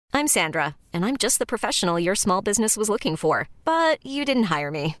I'm Sandra, and I'm just the professional your small business was looking for. But you didn't hire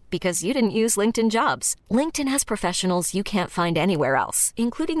me because you didn't use LinkedIn Jobs. LinkedIn has professionals you can't find anywhere else,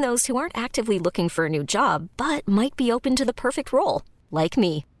 including those who aren't actively looking for a new job, but might be open to the perfect role, like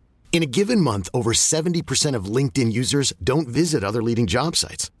me. In a given month, over 70% of LinkedIn users don't visit other leading job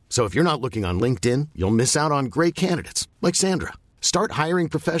sites. So if you're not looking on LinkedIn, you'll miss out on great candidates like Sandra. Start hiring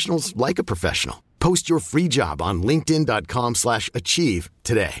professionals like a professional. Post your free job on linkedin.com/achieve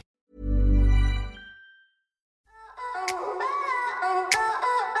today.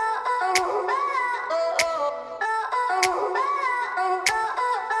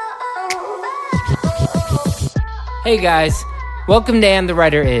 Hey guys, welcome to And the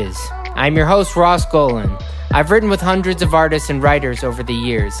Writer Is. I'm your host, Ross Golan. I've written with hundreds of artists and writers over the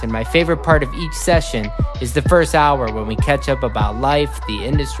years, and my favorite part of each session is the first hour when we catch up about life, the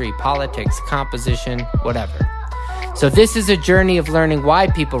industry, politics, composition, whatever. So this is a journey of learning why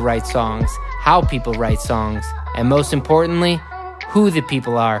people write songs, how people write songs, and most importantly, who the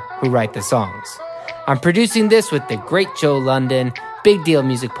people are who write the songs. I'm producing this with the great Joe London, Big Deal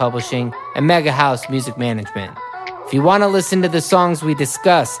Music Publishing, and Mega House Music Management. If you want to listen to the songs we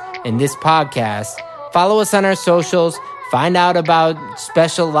discuss in this podcast, follow us on our socials, find out about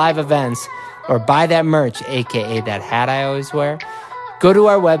special live events, or buy that merch, aka that hat I always wear. Go to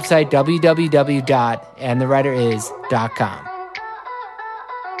our website, www.andthewriteris.com.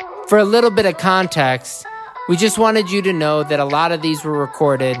 For a little bit of context, we just wanted you to know that a lot of these were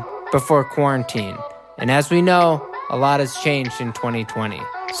recorded before quarantine. And as we know, a lot has changed in 2020.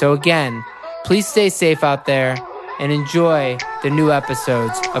 So again, please stay safe out there and enjoy the new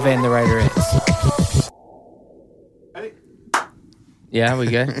episodes of And the Writer Is. Yeah, we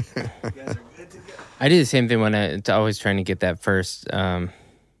good? I do the same thing when it's always trying to get that first. I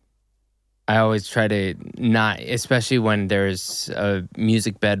always try to not, especially when there's a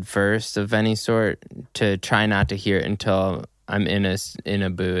music bed first of any sort, to try not to hear it until I'm in a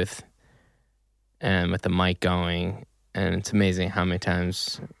booth and with the mic going. And it's amazing how many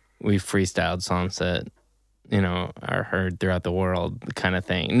times we freestyled songs that, are heard throughout the world, kind of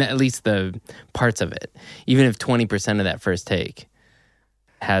thing. At least the parts of it. Even if 20% of that first take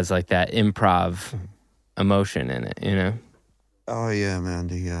has like that improv emotion in it, Oh yeah, man.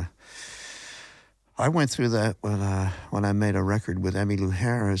 I went through that when I made a record with Emmylou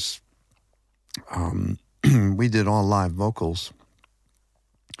Harris. We did all live vocals,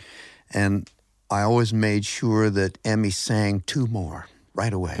 and I always made sure that Emmy sang two more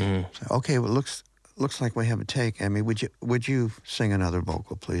right away. So, okay, well, looks like we have a take. Emmy, would you sing another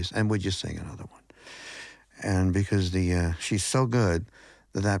vocal, please? And would you sing another one? And because she's so good,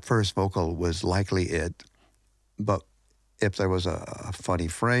 that first vocal was likely it. But if there was a funny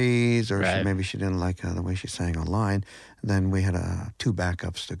phrase or right. maybe she didn't like the way she sang a line, then we had two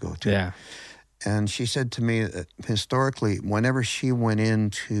backups to go to. Yeah. And she said to me that historically, whenever she went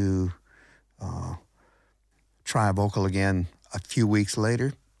in to try a vocal again a few weeks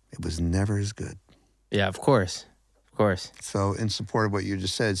later, it was never as good. Yeah, of course. Of course. So in support of what you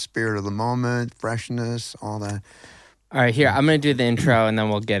just said, spirit of the moment, freshness, all that. All right, here, I'm going to do the intro and then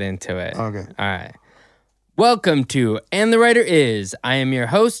we'll get into it. Okay. All right. Welcome to And the Writer Is. I am your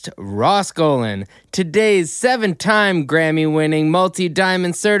host, Ross Golan. Today's 7-time Grammy-winning,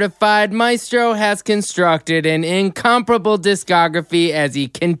 multi-diamond certified maestro has constructed an incomparable discography as he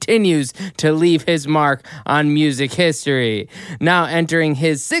continues to leave his mark on music history. Now entering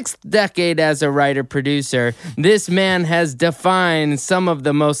his 6th decade as a writer-producer, this man has defined some of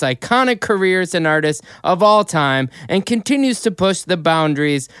the most iconic careers and artists of all time and continues to push the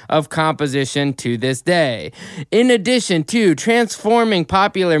boundaries of composition to this day. In addition to transforming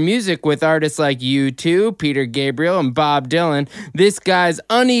popular music with artists like U2, Peter Gabriel, and Bob Dylan, this guy's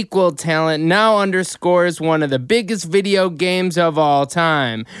unequaled talent now underscores one of the biggest video games of all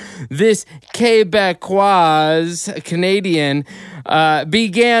time. This Quebecois Canadian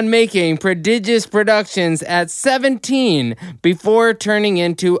began making prodigious productions at 17 before turning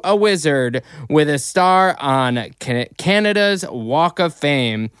into a wizard with a star on Canada's Walk of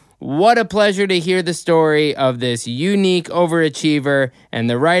Fame. What a pleasure to hear the story of this unique overachiever, and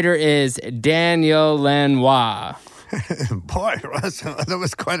the writer is Daniel Lanois. Boy, Russ, that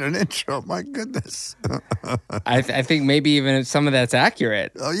was quite an intro. My goodness. I think maybe even some of that's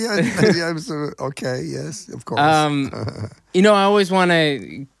accurate. Oh, yeah. Okay, yes, of course. I always want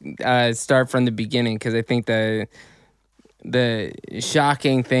to start from the beginning because I think the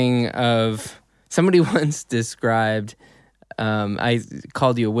shocking thing of somebody once described I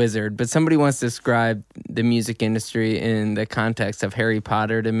called you a wizard, but somebody once described the music industry in the context of Harry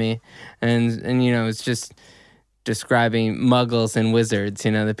Potter to me. And it's just describing muggles and wizards.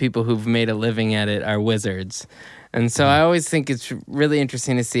 You know, the people who've made a living at it are wizards. And so I always think it's really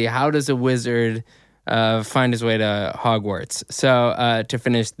interesting to see how does a wizard find his way to Hogwarts. So to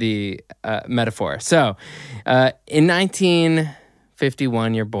finish the metaphor. So in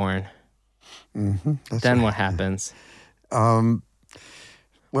 1951, you're born. Mm-hmm, then what happens? Well,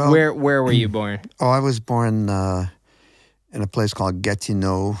 where were you born? Oh, I was born in a place called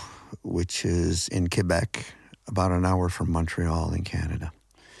Gatineau, which is in Quebec, about an hour from Montreal in Canada.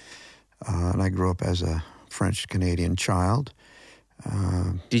 And I grew up as a French-Canadian child.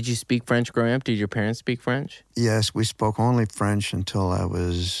 Did you speak French growing up? Did your parents speak French? Yes, we spoke only French until I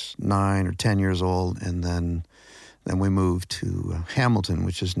was 9 or 10 years old, and then we moved to Hamilton,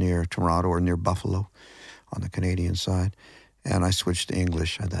 which is near Toronto or near Buffalo on the Canadian side, and I switched to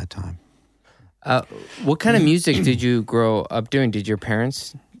English at that time. What kind of music did you grow up doing? Did your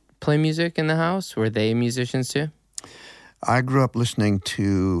parents play music in the house? Were they musicians too? I grew up listening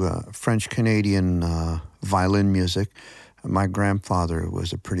to French-Canadian violin music. My grandfather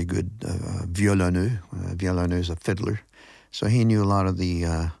was a pretty good violoneux. Violoneux is a fiddler. So he knew a lot of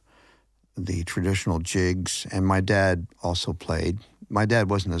the traditional jigs, and my dad also played. My dad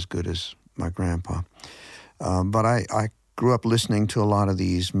wasn't as good as my grandpa. But I grew up listening to a lot of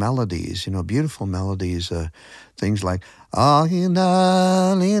these melodies, you know, beautiful melodies, things like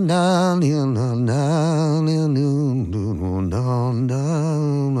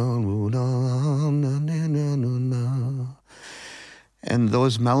and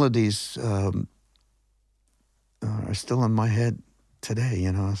those melodies are still in my head today,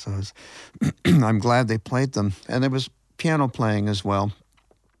 you know, so I'm glad they played them. And there was piano playing as well,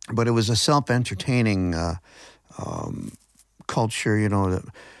 but it was a self-entertaining culture, you know.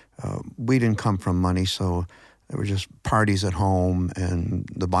 We didn't come from money, so there were just parties at home, and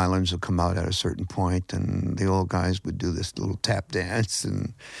the violins would come out at a certain point, and the old guys would do this little tap dance,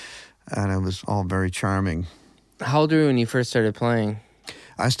 and it was all very charming. How old were you when you first started playing?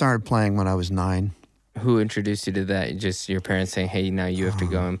 I started playing when I was 9. Who introduced you to that? Just your parents saying, hey, now you have to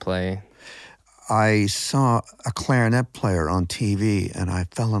go and play? I saw a clarinet player on TV, and I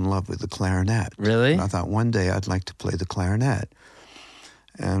fell in love with the clarinet. Really? And I thought one day I'd like to play the clarinet.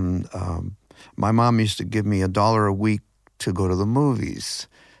 And my mom used to give me $1 a week to go to the movies.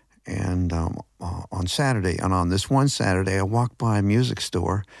 And on Saturday, and on this one Saturday, I walked by a music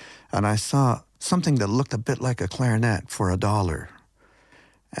store, and I saw something that looked a bit like a clarinet for $1.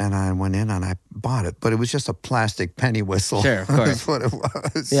 And I went in and I bought it, but it was just a plastic penny whistle. Sure, of course. That's what it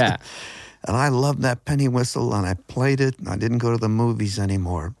was. Yeah. And I loved that penny whistle, and I played it, and I didn't go to the movies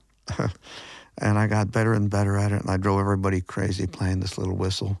anymore. And I got better and better at it, and I drove everybody crazy playing this little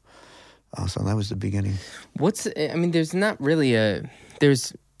whistle. So that was the beginning. There's not really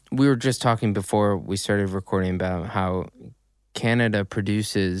we were just talking before we started recording about how Canada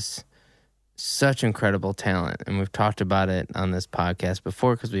produces such incredible talent, and we've talked about it on this podcast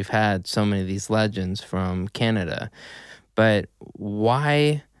before because we've had so many of these legends from Canada. But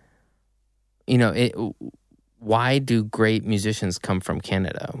why, why do great musicians come from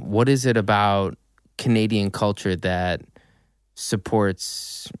Canada? What is it about Canadian culture that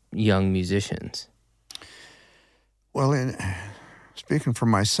supports young musicians? Well, speaking for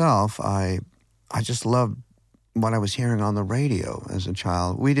myself, I just loved what I was hearing on the radio as a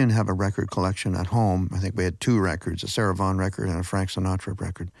child. We didn't have a record collection at home. I think we had 2 records, a Sarah Vaughan record and a Frank Sinatra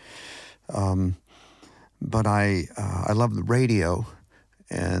record. But I love the radio,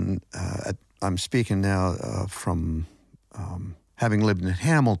 and I'm speaking now from having lived in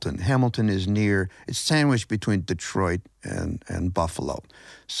Hamilton. Hamilton is it's sandwiched between Detroit and Buffalo.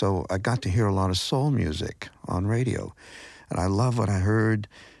 So I got to hear a lot of soul music on radio, and I love what I heard.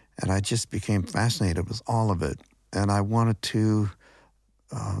 And I just became fascinated with all of it. And I wanted to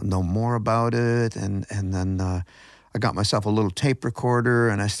know more about it. And then I got myself a little tape recorder,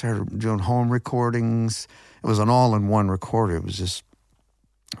 and I started doing home recordings. It was an all-in-one recorder. It was just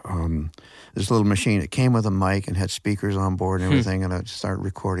this little machine. It came with a mic and had speakers on board and everything. And I started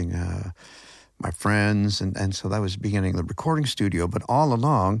recording my friends. And so that was the beginning of the recording studio. But all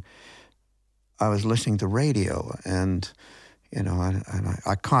along, I was listening to radio, and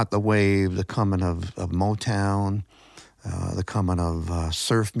I caught the wave, the coming of Motown, the coming of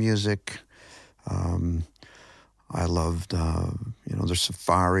surf music. I loved, the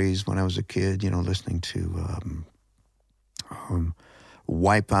Safaris when I was a kid, listening to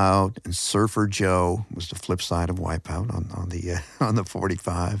Wipeout, and Surfer Joe was the flip side of Wipeout on the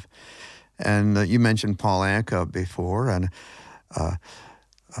 45. And you mentioned Paul Anka before, and how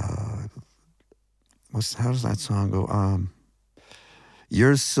does that song go?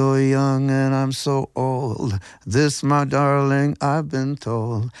 You're so young and I'm so old. This, my darling, I've been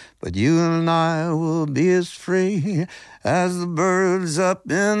told. But you and I will be as free as the birds up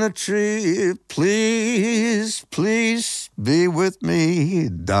in the tree. Please, please be with me,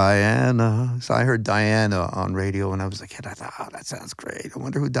 Diana. So I heard Diana on radio and I was like, I thought, oh, that sounds great. I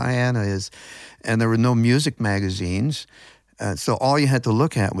wonder who Diana is. And there were no music magazines. So all you had to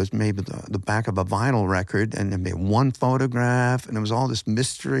look at was maybe the back of a vinyl record, and then maybe one photograph, and it was all this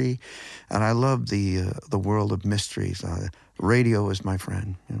mystery. And I loved the world of mysteries. Radio is my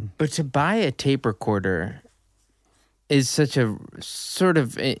friend. You know. But to buy a tape recorder is such a sort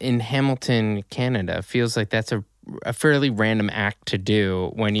of, in Hamilton, Canada, feels like that's a fairly random act to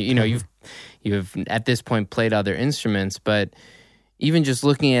do when you've at this point played other instruments, but even just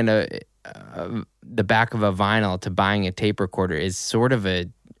looking at the back of a vinyl to buying a tape recorder is sort of a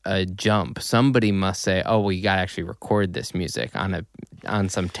jump. Somebody must say, "Oh, well, you got to actually record this music on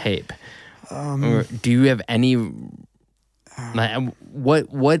some tape." Or do you have any?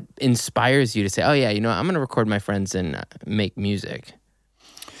 What inspires you to say, "Oh yeah, I'm going to record my friends and make music"?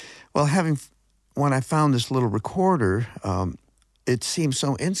 Well, when I found this little recorder, it seemed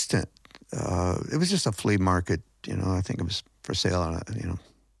so instant. It was just a flea market, I think it was for sale on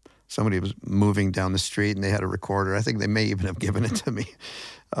somebody was moving down the street and they had a recorder. I think they may even have given it to me.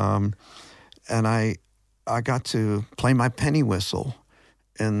 And I got to play my penny whistle.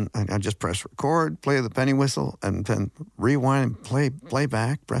 And I just press record, play the penny whistle, and then rewind and play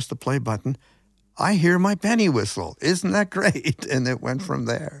back, press the play button. I hear my penny whistle. Isn't that great? And it went from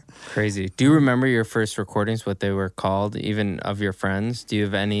there. Crazy. Do you remember your first recordings, what they were called, even of your friends? Do you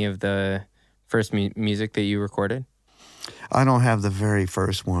have any of the first music that you recorded? I don't have the very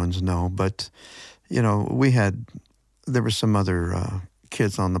first ones, no. But, there were some other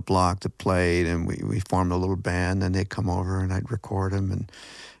kids on the block that played, and we formed a little band, and they'd come over, and I'd record them. And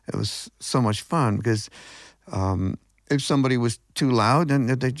it was so much fun because if somebody was too loud, then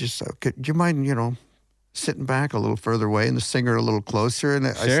they'd just say, do you mind, sitting back a little further away and the singer a little closer? And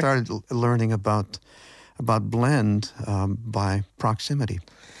Sure. I started learning about blend by proximity.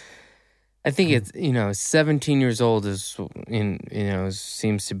 I think it's 17 years old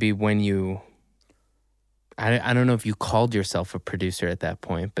seems to be when you. I don't know if you called yourself a producer at that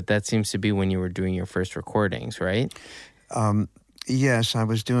point, but that seems to be when you were doing your first recordings, right? Yes, I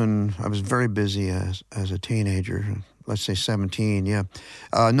was very busy as a teenager. Let's say 17. Yeah.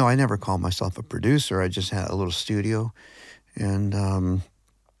 No, I never called myself a producer. I just had a little studio, and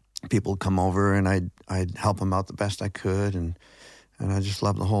people would come over, and I'd help them out the best I could, and I just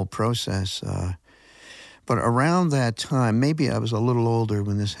loved the whole process. But around that time, maybe I was a little older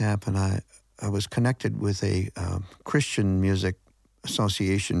when this happened, I was connected with a Christian music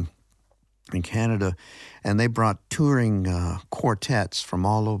association in Canada, and they brought touring quartets from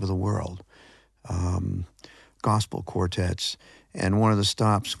all over the world, gospel quartets. And one of the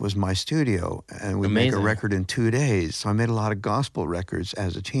stops was my studio, and we made a record in 2 days. So I made a lot of gospel records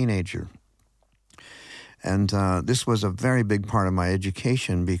as a teenager. And this was a very big part of my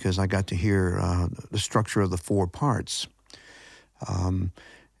education because I got to hear the structure of the 4 parts.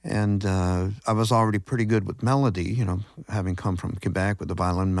 And I was already pretty good with melody, having come from Quebec with the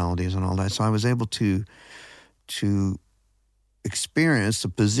violin melodies and all that. So I was able to experience the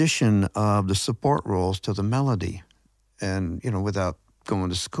position of the support roles to the melody. And, without going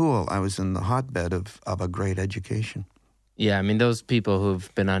to school, I was in the hotbed of a great education. Yeah, I mean, those people who've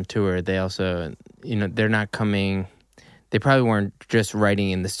been on tour, they also, they're not coming, they probably weren't just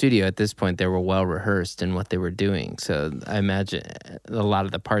writing in the studio at this point. They were well rehearsed in what they were doing. So I imagine a lot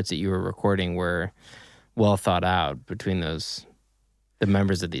of the parts that you were recording were well thought out between the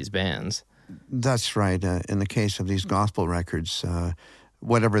members of these bands. That's right. In the case of these gospel records,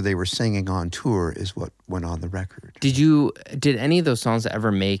 whatever they were singing on tour is what went on the record. Did any of those songs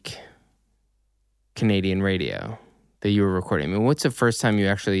ever make Canadian radio that you were recording? I mean, what's the first time you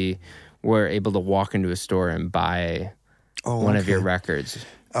actually were able to walk into a store and buy one of your records?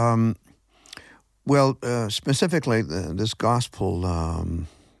 Well, specifically, this gospel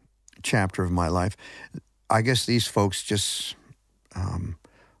chapter of my life, I guess these folks just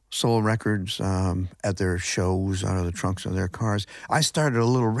sold records at their shows out of the trunks of their cars. I started a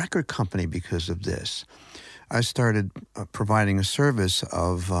little record company because of this. I started providing a service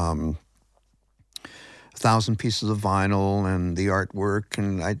of 1,000 pieces of vinyl and the artwork,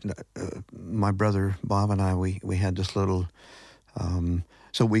 and my brother Bob and I, we had this little.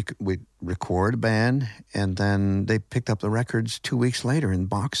 So we record a band, and then they picked up the records 2 weeks later in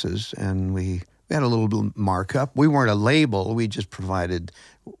boxes, and we We had a little markup. We weren't a label. We just provided.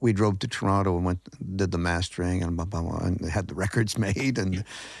 We drove to Toronto and did the mastering and blah, blah, blah, and had the records made and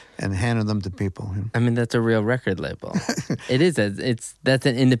handed them to people. I mean, that's a real record label. It is. That's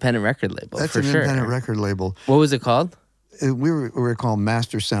an independent record label. That's for an sure. independent record label. What was it called? We were called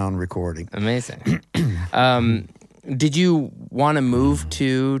Master Sound Recording. Amazing. Did you want to move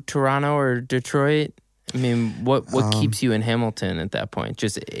to Toronto or Detroit? I mean, what keeps you in Hamilton at that point?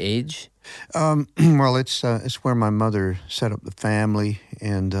 Just age? Well, it's where my mother set up the family,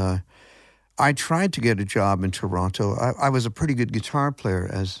 and I tried to get a job in Toronto. I was a pretty good guitar player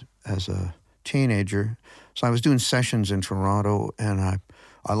as a teenager, so I was doing sessions in Toronto, and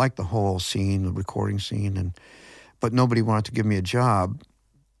I liked the whole scene, the recording scene, but nobody wanted to give me a job,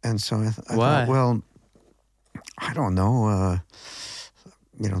 and so I thought, well, I don't know,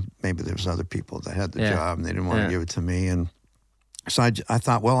 maybe there was other people that had the job and they didn't want to give it to me, and so I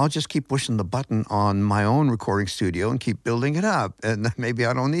thought, well, I'll just keep pushing the button on my own recording studio and keep building it up, and maybe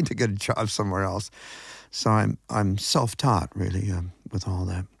I don't need to get a job somewhere else. So I'm self-taught, really, with all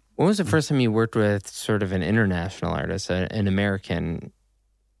that. When was the first time you worked with sort of an international artist, an American?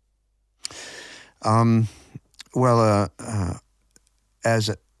 I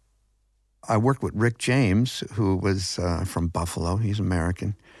worked with Rick James, who was from Buffalo. He's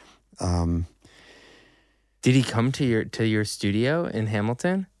American. Did he come to your studio in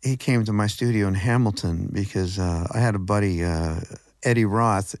Hamilton? He came to my studio in Hamilton because I had a buddy, Eddie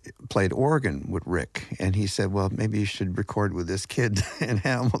Roth, played organ with Rick, and he said, well, maybe you should record with this kid in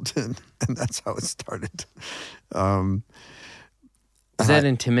Hamilton, and that's how it started. Was that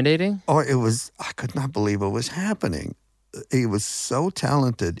intimidating? Oh, it was. I could not believe what was happening. He was so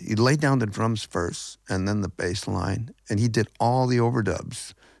talented. He laid down the drums first and then the bass line, and he did all the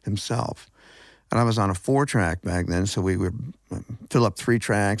overdubs himself. And I was on a 4-track back then, so we would fill up 3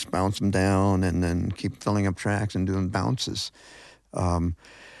 tracks, bounce them down, and then keep filling up tracks and doing bounces.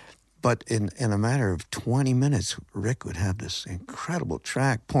 But in a matter of 20 minutes, Rick would have this incredible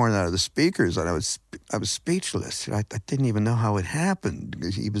track pouring out of the speakers, and I was speechless. I didn't even know how it happened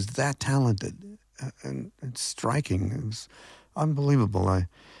because he was that talented, and it's striking. It was unbelievable. I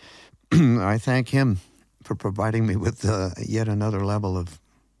thank him for providing me with yet another level of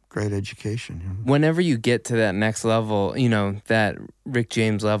great education. Whenever you get to that next level, that Rick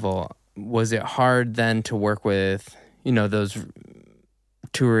James level, was it hard then to work with, those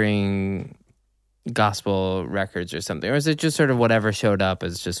touring gospel records or something? Or is it just sort of whatever showed up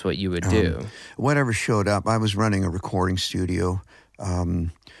is just what you would do? Whatever showed up. I was running a recording studio.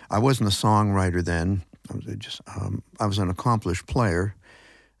 I wasn't a songwriter then. I was an accomplished player,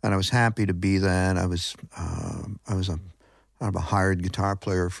 and I was happy to be that. I was a hired guitar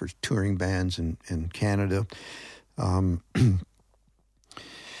player for touring bands in Canada. Why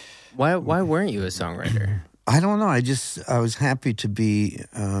weren't you a songwriter? I don't know. I was happy to be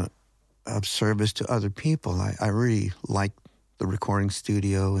of service to other people. I really liked the recording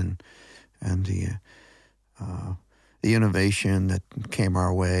studio and the innovation that came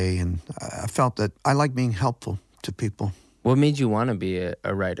our way, and I felt that I like being helpful to people. What made you want to be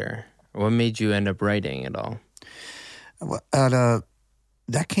a writer? What made you end up writing at all? That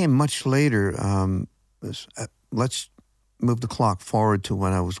came much later. Let's move the clock forward to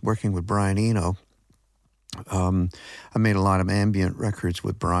when I was working with Brian Eno. I made a lot of ambient records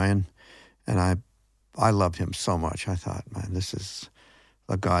with Brian, and I loved him so much. I thought, man, this is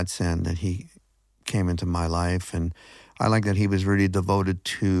a godsend that he came into my life, and I like that he was really devoted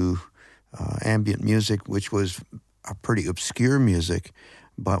to ambient music, which was a pretty obscure music,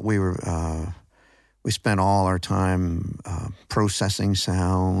 but we spent all our time processing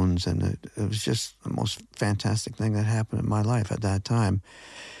sounds, and it was just the most fantastic thing that happened in my life at that time.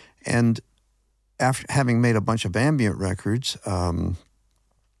 And after having made a bunch of ambient records,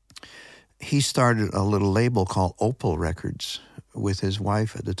 he started a little label called Opal Records with his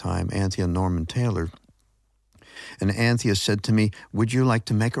wife at the time, Anthea Norman Taylor. And Anthea said to me, would you like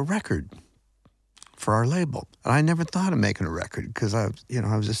to make a record for our label? And I never thought of making a record because I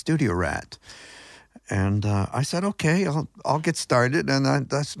was a studio rat. And I said, okay, I'll get started. And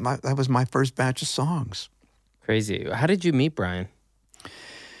that was my first batch of songs. Crazy. How did you meet Brian?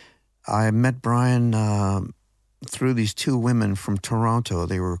 I met Brian through these 2 women from Toronto.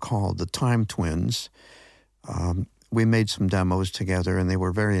 They were called the Time Twins. We made some demos together, and they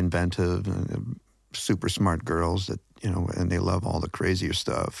were very inventive, and super smart girls that, and they love all the crazier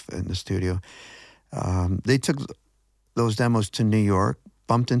stuff in the studio. They took those demos to New York,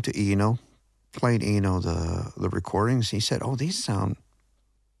 bumped into Eno, played Eno the recordings. He said, oh, these sound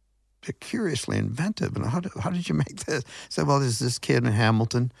curiously inventive. And how did you make this? I said, well, there's this kid in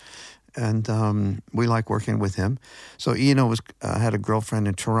Hamilton, And we like working with him. So Eno had a girlfriend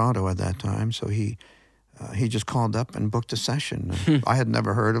in Toronto at that time, so he just called up and booked a session. I had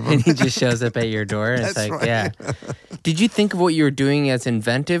never heard of him. And he just shows up at your door. And it's That's like, right. yeah. Did you think of what you were doing as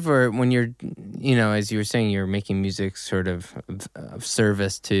inventive, or when you're, as you were saying, you're making music sort of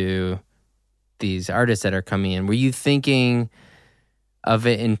service to these artists that are coming in? Were you thinking of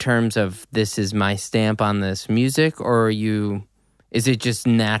it in terms of this is my stamp on this music, or is it just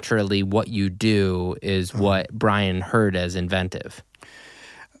naturally what you do is what Brian heard as inventive?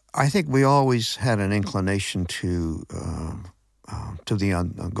 I think we always had an inclination to go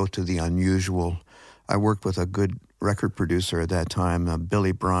to the unusual. I worked with a good record producer at that time,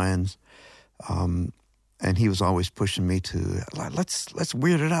 Billy Bryans, and he was always pushing me to let's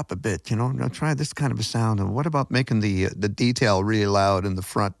weird it up a bit, try this kind of a sound. And what about making the detail really loud in the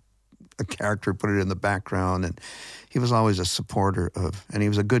front, a character, put it in the background? And he was always a supporter and he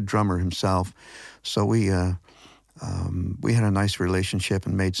was a good drummer himself. So we had a nice relationship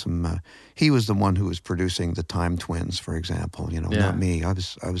and made some. He was the one who was producing the Time Twins, for example. Not me. I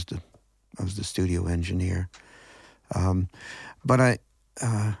was the studio engineer. But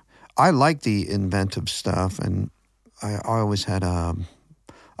I like the inventive stuff, and I always had a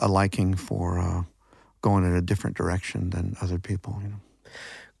liking for going in a different direction than other people.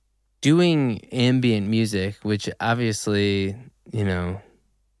 Doing ambient music, which obviously,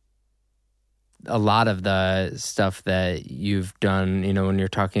 a lot of the stuff that you've done, when you're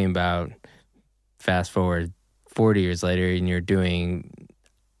talking about fast forward 40 years later and you're doing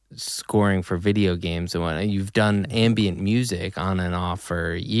scoring for video games and whatnot, you've done ambient music on and off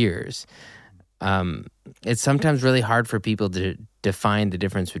for years. It's sometimes really hard for people to define the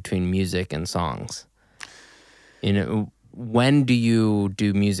difference between music and songs. When do you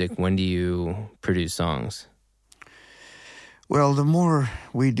do music? When do you produce songs? Well, the more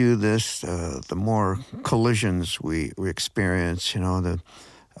we do this, the more collisions we experience. I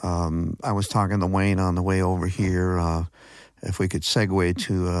was talking to Wayne on the way over here. If we could segue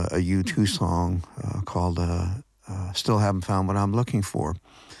to a U2 song called "Still Haven't Found What I'm Looking For."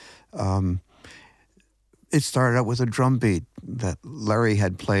 It started out with a drum beat that Larry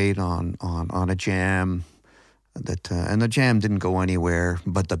had played on a jam. And the jam didn't go anywhere,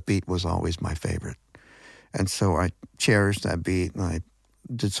 but the beat was always my favorite. And so I cherished that beat, and I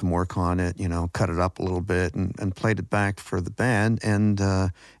did some work on it, cut it up a little bit and played it back for the band. And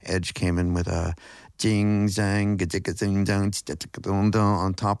Edge came in with a jing, zang, ga-jing, dang,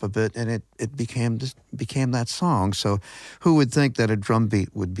 on top of it, and it became that song. So who would think that a drum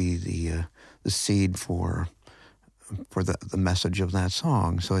beat would be the seed for the message of that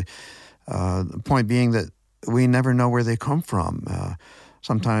song? So the point being that we never know where they come from.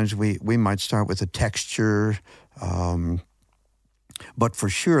 Sometimes we might start with a texture, but for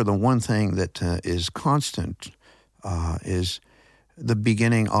sure the one thing that is constant is the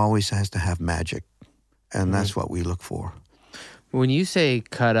beginning always has to have magic, and that's what we look for. When you say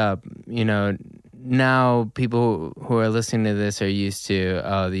cut up, now people who are listening to this are used to,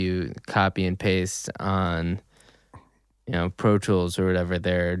 you copy and paste on, Pro Tools or whatever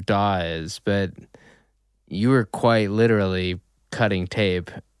their DAW is, but you were quite literally cutting tape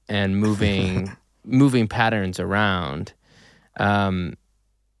and moving patterns around.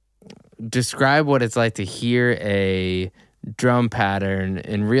 Describe what it's like to hear a drum pattern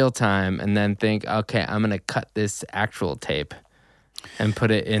in real time and then think, okay, I'm going to cut this actual tape and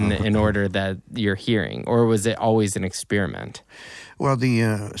put it in order that you're hearing. Or was it always an experiment? Well,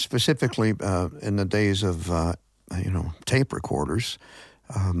 specifically in the days of tape recorders,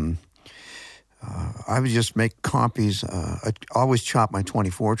 I would just make copies. I always chop my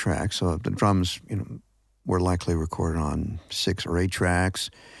 24 tracks, so the drums, were likely recorded on 6 or 8 tracks.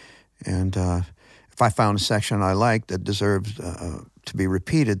 And if I found a section I liked that deserved to be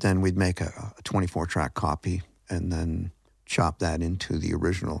repeated, then we'd make a 24-track copy and then chop that into the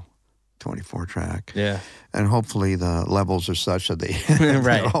original 24 track. Yeah. And hopefully the levels are such that they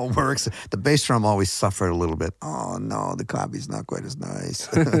right. it all works. The bass drum always suffered a little bit. Oh no, the copy's not quite as nice.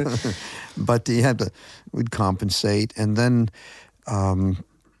 But we'd compensate. And then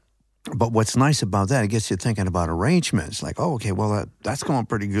but what's nice about that, it gets you thinking about arrangements. Like, oh, okay, well, that's going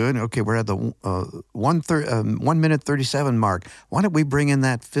pretty good. Okay, we're at the 1 minute 37 mark. Why don't we bring in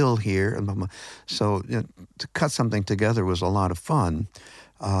that fill here? So to cut something together was a lot of fun.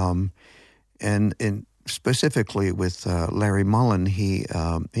 And specifically with Larry Mullen, he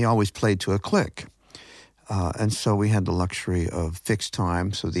always played to a click. And so we had the luxury of fixed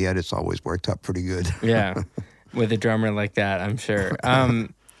time, so the edits always worked out pretty good. Yeah, with a drummer like that, I'm sure.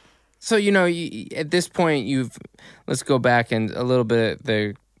 So, at this point, let's go back and a little bit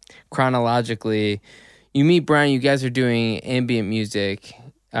the chronologically, you meet Brian, you guys are doing ambient music,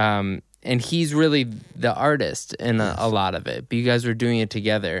 and he's really the artist in a lot of it, but you guys were doing it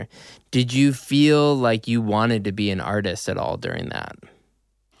together. Did you feel like you wanted to be an artist at all during that?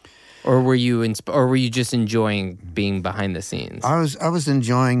 Or were you just enjoying being behind the scenes? I was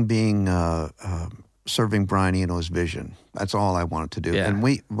enjoying being serving Brian Eno's vision. That's all I wanted to do. Yeah. And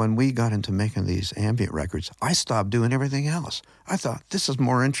when we got into making these ambient records, I stopped doing everything else. I thought, this is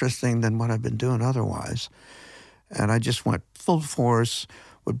more interesting than what I've been doing otherwise. And I just went full force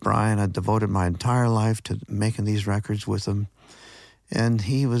with Brian. I devoted my entire life to making these records with him. And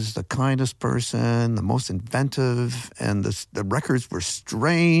he was the kindest person, the most inventive, and the records were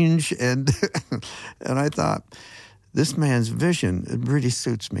strange. And and I thought, this man's vision, it really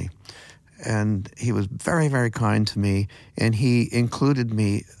suits me. And he was very, very kind to me. And he included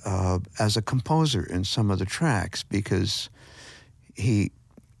me as a composer in some of the tracks because he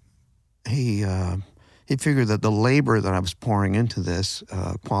figured that the labor that I was pouring into this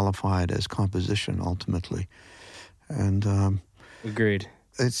qualified as composition ultimately. And agreed.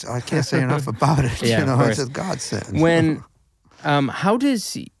 I can't say enough about it. Yeah, you know, of it's course. a godsend. When, how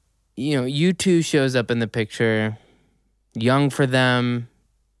does, U2 shows up in the picture, young for them,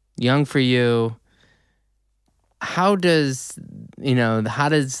 young for you. How does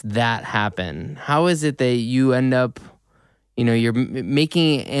that happen? How is it that you end up, you're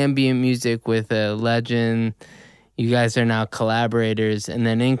making ambient music with a legend, you guys are now collaborators, and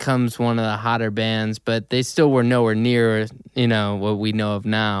then in comes one of the hotter bands, but they still were nowhere near, what we know of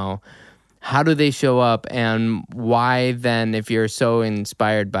now. How do they show up, and why then, if you're so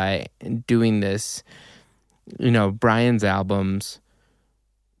inspired by doing this, Brian's albums,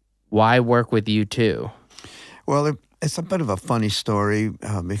 why work with U2? Well, it's a bit of a funny story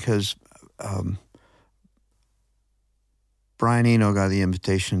because Brian Eno got the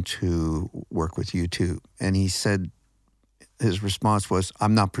invitation to work with U2, and he said his response was,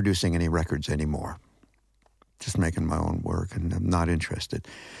 I'm not producing any records anymore, just making my own work, and I'm not interested.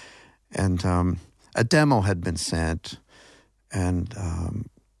 And a demo had been sent, and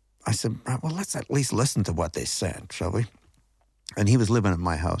I said, well, let's at least listen to what they sent, shall we? And he was living at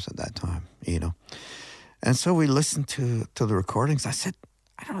my house at that time, And so we listened to the recordings. I said,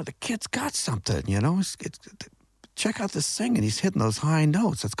 I don't know, the kid's got something, It's check out this singing. He's hitting those high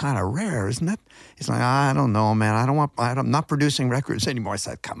notes. It's kind of rare, isn't it? He's like, I don't know, man. I'm not producing records anymore. I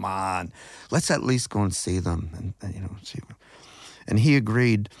said, come on, let's at least go and see them, and see. And he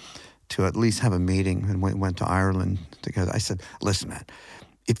agreed to at least have a meeting, and we went to Ireland together. I said, listen, man,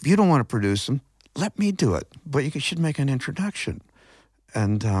 if you don't want to produce them, let me do it. But you should make an introduction.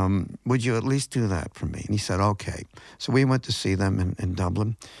 And would you at least do that for me? And he said, okay. So we went to see them in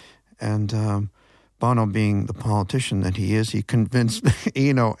Dublin, and Bono, being the politician that he is, he convinced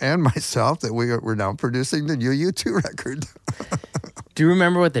Eno and myself that we're now producing the new U2 record. Do you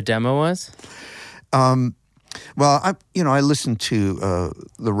remember what the demo was? Well, I listened to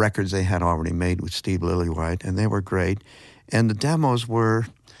the records they had already made with Steve Lillywhite, and they were great. And the demos were,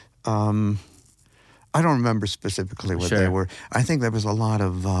 I don't remember specifically what they were. I think there was a lot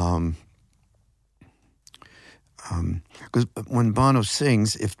of, because when Bono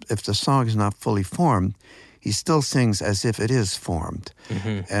sings, if the song is not fully formed, he still sings as if it is formed.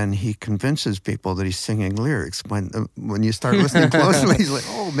 Mm-hmm. And he convinces people that he's singing lyrics. When you start listening closely, he's like,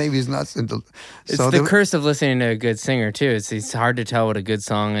 oh, maybe he's not. It's the curse of listening to a good singer, too. It's hard to tell what a good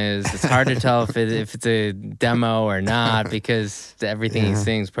song is. It's hard to tell if it's a demo or not, because everything he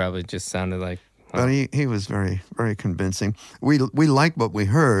sings probably just sounded like... But he was very, very convincing. We liked what we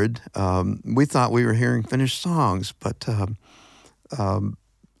heard. We thought we were hearing finished songs, but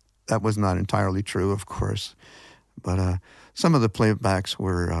that was not entirely true, of course. But some of the playbacks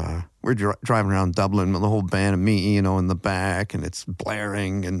were we're driving around Dublin with the whole band and me, in the back, and it's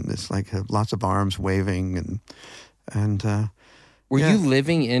blaring, and it's like lots of arms waving, and were you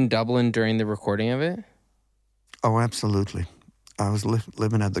living in Dublin during the recording of it? Oh, absolutely. I was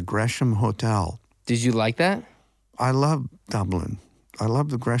living at the Gresham Hotel. Did you like that? I love Dublin. I love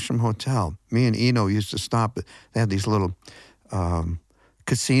the Gresham Hotel. Me and Eno used to stop. They had these little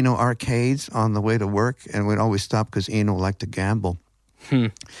casino arcades on the way to work, and we'd always stop because Eno liked to gamble.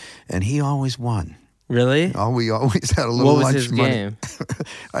 And he always won. Really? Oh, we always had a little lunch money. What was his game?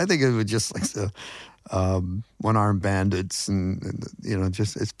 I think it was just like the one-armed bandits, and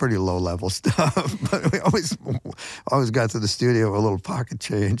just it's pretty low-level stuff. But we always got to the studio with a little pocket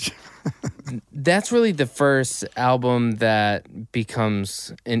change. That's really the first album that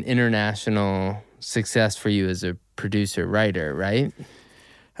becomes an international success for you as a producer writer, right?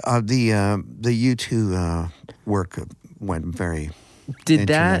 The U2 work went very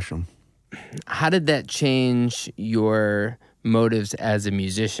international. How did that change your motives as a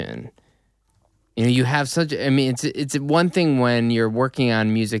musician? You know, you have such, I mean, it's one thing when you're working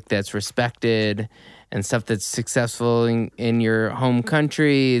on music that's respected and stuff that's successful in your home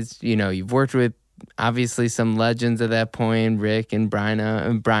country. It's, you know, you've worked with obviously some legends at that point, Rick and Brian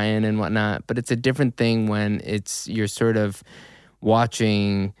and whatnot, but it's a different thing when you're sort of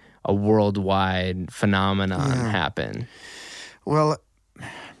watching a worldwide phenomenon happen. Well,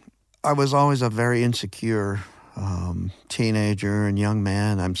 I was always a very insecure teenager and young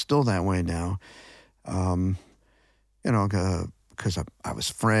man. I'm still that way now. You know, because I was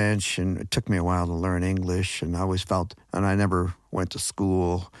French, and it took me a while to learn English, and I always felt, and I never went to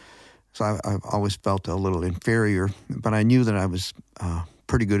school, so I've always felt a little inferior. But I knew that I was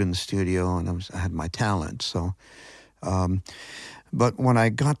pretty good in the studio, and I had my talent. So, but when I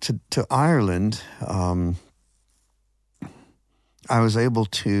got to Ireland, I was able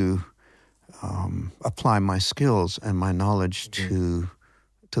to apply my skills and my knowledge to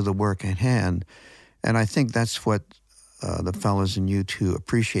the work at hand. And I think that's what the fellas in U2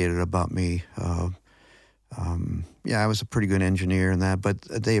 appreciated about me. I was a pretty good engineer and that, but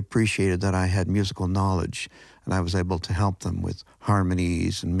they appreciated that I had musical knowledge, and I was able to help them with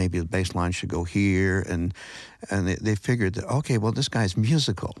harmonies, and maybe the bass line should go here, and they figured that, okay, well, this guy's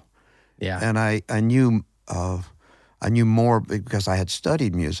musical. Yeah. And I knew more because I had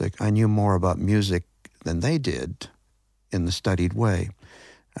studied music. I knew more about music than they did in the studied way.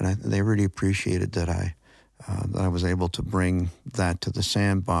 And they really appreciated that I was able to bring that to the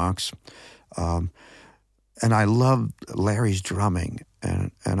sandbox. And I loved Larry's drumming.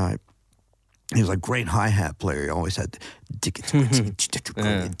 And he was a great hi-hat player. He always had, you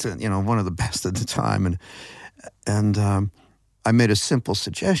know, one of the best at the time. And I made a simple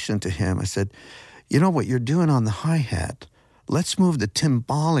suggestion to him. I said, you know what you're doing on the hi-hat? Let's move the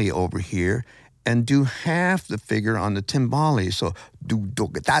timbali over here and do half the figure on the timbali. So,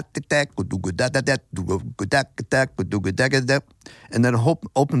 and then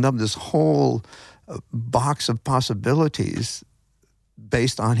opened up this whole box of possibilities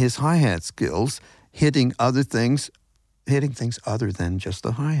based on his hi-hat skills, hitting things other than just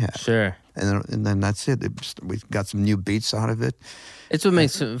the hi-hat. Sure. And then that's it. We got some new beats out of it. It's what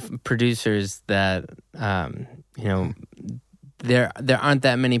makes producers that, you know, there aren't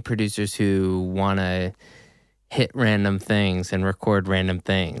that many producers who want to hit random things and record random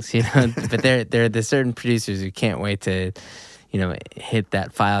things, you know. But there are the certain producers who can't wait to, you know, hit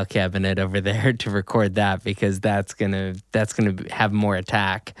that file cabinet over there to record that, because that's gonna have more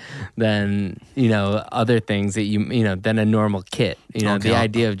attack than, you know, other things that you know, than a normal kit. You know, the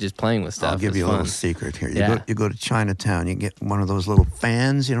idea of just playing with stuff. I'll give you fun. a little secret here. You go to Chinatown, you get one of those little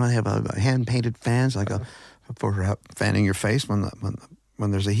fans. You know, they have a hand painted fans for fanning your face when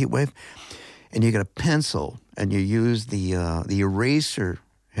there's a heat wave, and you get a pencil and you use the eraser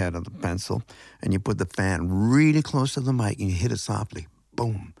head of the pencil, and you put the fan really close to the mic and you hit it softly,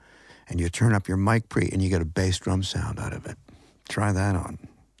 boom, and you turn up your mic pre and you get a bass drum sound out of it. Try that on.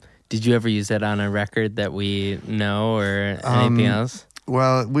 Did you ever use that on a record that we know, or anything else?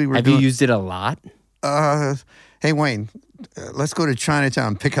 Well, Have you used it a lot? Hey, Wayne, let's go to Chinatown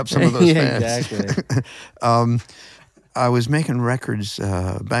and pick up some of those fans. Exactly. I was making records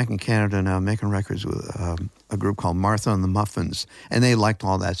back in Canada now, making records with a group called Martha and the Muffins, and they liked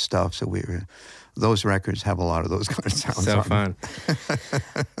all that stuff. So those records have a lot of those kind of sounds. So on fun.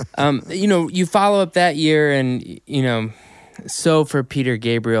 You know, you follow up that year, and you know, So for Peter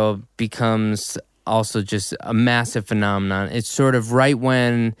Gabriel becomes also just a massive phenomenon. It's sort of right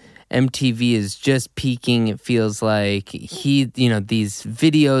when MTV is just peaking. It feels like these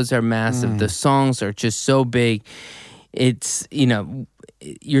videos are massive. The songs are just so big. It's,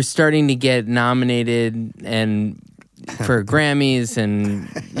 you're starting to get nominated and for Grammys,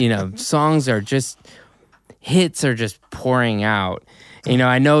 and, songs are just, hits are just pouring out.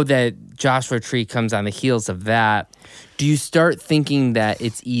 I know that Joshua Tree comes on the heels of that. Do you start thinking that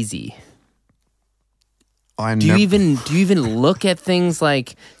it's easy? Do you even look at things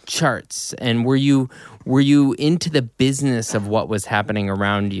like charts? And were you into the business of what was happening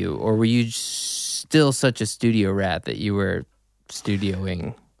around you, or were you still such a studio rat that you were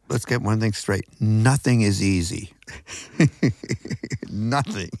studioing? Let's get one thing straight. Nothing is easy.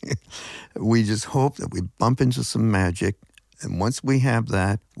 Nothing. We just hope that we bump into some magic, and once we have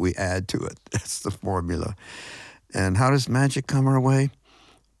that, we add to it. That's the formula. And how does magic come our way?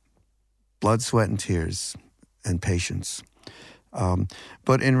 Blood, sweat, and tears, and patience.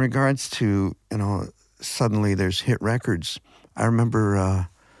 But in regards to, suddenly there's hit records. I remember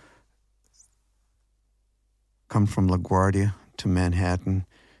Come From LaGuardia, to Manhattan,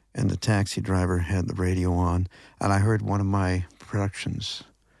 and the taxi driver had the radio on, and I heard one of my productions,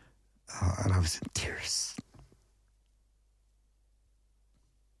 and I was in tears.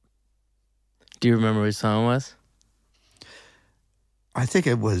 Do you remember which song it was? I think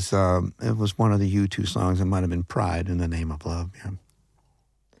it was one of the U2 songs. It might have been "Pride in the Name of Love." Yeah.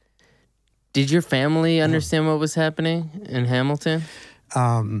 Did your family understand what was happening in Hamilton?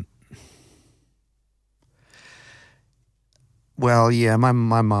 Well, yeah, my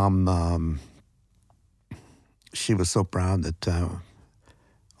mom, she was so proud that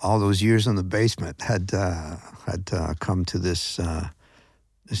all those years in the basement had come to this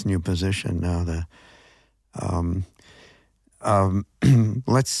new position. Now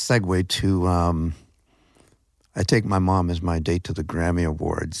let's segue to. I take my mom as my date to the Grammy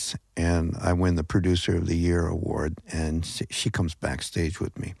Awards, and I win the Producer of the Year award, and she comes backstage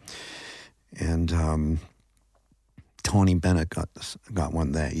with me, and Tony Bennett got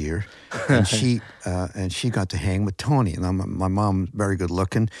one that year, and she got to hang with Tony. And my mom's very good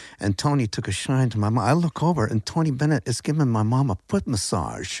looking, and Tony took a shine to my mom. I look over, and Tony Bennett is giving my mom a foot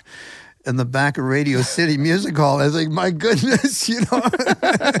massage in the back of Radio City Music Hall. I think, my goodness,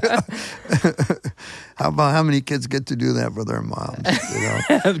 how many kids get to do that for their moms?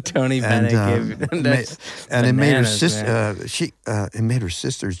 Tony Bennett it made her sister. It made her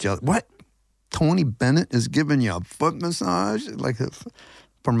sisters jealous. What? Tony Bennett is giving you a foot massage? Like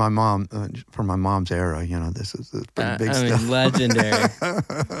for my mom's era, this is pretty big stuff. Legendary.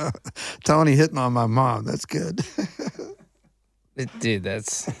 Tony hitting on my mom. That's good. Dude,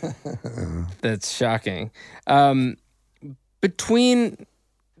 that's shocking. Between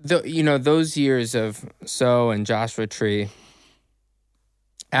those years of So and Joshua Tree,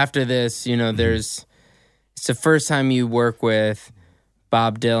 after this, it's the first time you work with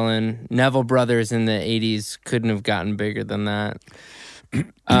Bob Dylan. Neville Brothers in the 80s couldn't have gotten bigger than that.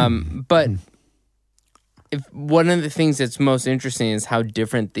 But one of the things that's most interesting is how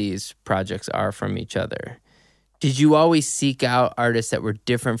different these projects are from each other. Did you always seek out artists that were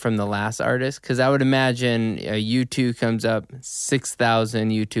different from the last artist? Because I would imagine U2 comes up,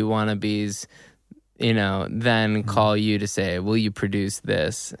 6,000 U2 wannabes, then call you to say, will you produce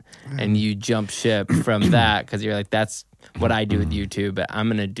this? And you jump ship from that because you're like, that's what I do with U2, but I'm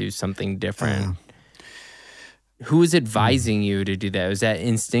going to do something different. Who was advising you to do that? Was that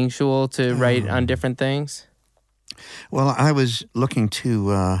instinctual to write on different things? Well, I was looking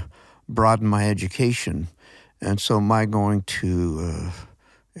to broaden my education. And so my going to,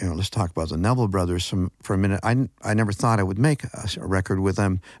 let's talk about the Neville Brothers for a minute. I never thought I would make a record with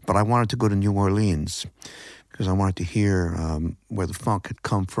them, but I wanted to go to New Orleans because I wanted to hear where the funk had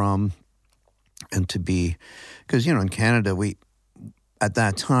come from, and to be, because, in Canada, at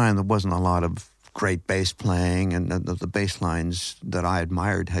that time, there wasn't a lot of great bass playing, and the bass lines that I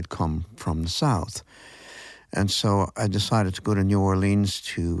admired had come from the South. And so I decided to go to New Orleans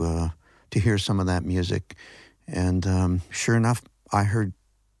to hear some of that music. And sure enough, I heard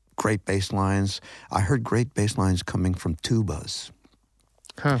great bass lines. I heard great bass lines coming from tubas.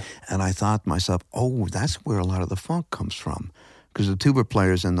 Huh. And I thought to myself, oh, that's where a lot of the funk comes from. Because the tuba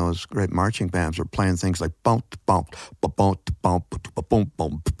players in those great marching bands were playing things like bump, bump, bump, bump, bump, bump,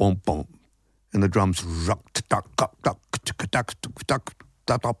 bump, bump, bump. And the drums, I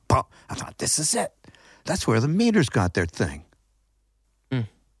thought, this is it. That's where the meters got their thing.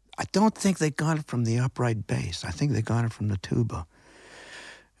 I don't think they got it from the upright bass. I think they got it from the tuba.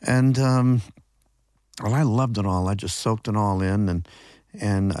 And, I loved it all. I just soaked it all in.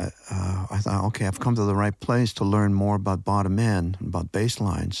 And I thought, okay, I've come to the right place to learn more about bottom end, about bass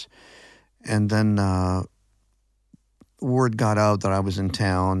lines. And then word got out that I was in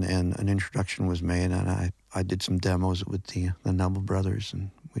town, and an introduction was made, and I did some demos with the Neville Brothers, and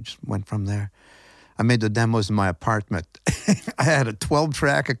we just went from there. I made the demos in my apartment. I had a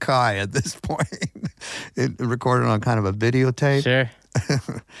 12-track Akai at this point. It recorded on kind of a videotape. Sure.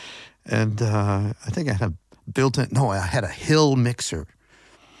 And I think I had I had a Hill mixer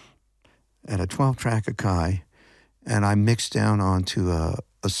and a 12-track Akai, and I mixed down onto a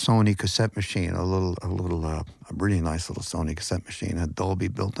Sony cassette machine, a really nice little Sony cassette machine. It had Dolby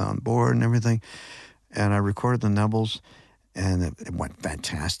built on board and everything. And I recorded the Nevilles, and it went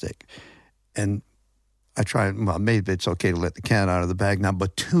fantastic. And I tried, maybe it's okay to let the cat out of the bag now,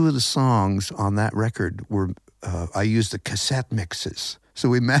 but two of the songs on that record were, I used the cassette mixes. So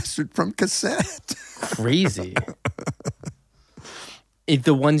we mastered from cassette. Crazy.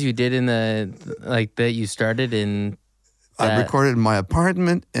 The ones you did in that you started in... I recorded in my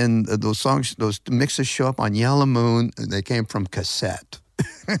apartment, and those mixes show up on Yellow Moon, and they came from cassette.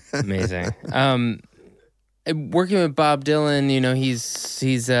 Amazing. working with Bob Dylan,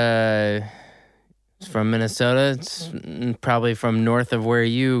 he's from Minnesota. It's probably from north of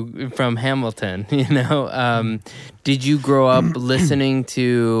from Hamilton. Did you grow up listening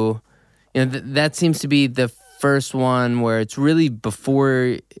to? That seems to be the first one where it's really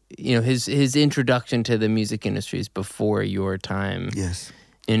before. His introduction to the music industry is before your time. Yes.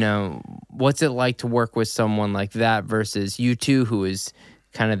 What's it like to work with someone like that versus U2, who is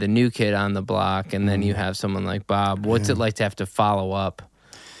kind of the new kid on the block, and then you have someone like Bob. What's it like to have to follow up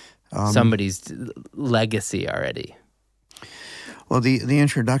somebody's legacy already? Well, the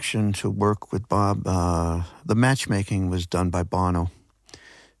introduction to work with Bob, the matchmaking was done by Bono.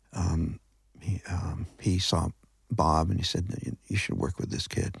 He saw Bob and he said, "You should work with this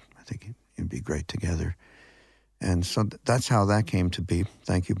kid. I think you'd be great together." And so that's how that came to be.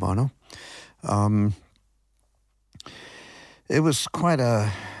 Thank you, Bono. It was quite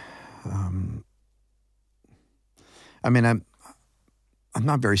a. I'm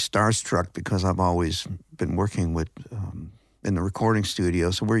not very starstruck because I've always been working with in the recording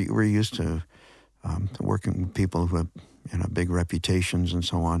studio, so we're used to working with people who have big reputations and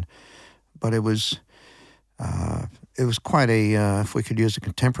so on. But it was quite a, if we could use a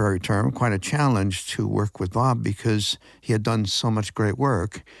contemporary term, quite a challenge to work with Bob because he had done so much great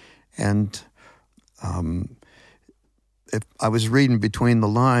work, and if I was reading between the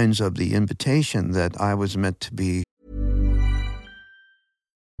lines of the invitation that I was meant to be.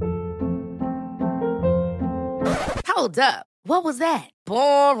 Hold up. What was that?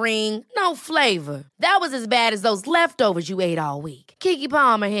 Boring. No flavor. That was as bad as those leftovers you ate all week. Keke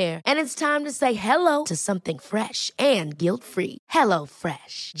Palmer here. And it's time to say hello to something fresh and guilt-free.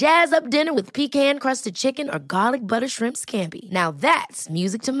 HelloFresh. Jazz up dinner with pecan-crusted chicken or garlic butter shrimp scampi. Now that's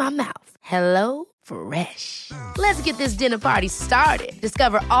music to my mouth. HelloFresh. Let's get this dinner party started.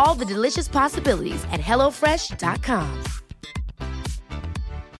 Discover all the delicious possibilities at HelloFresh.com.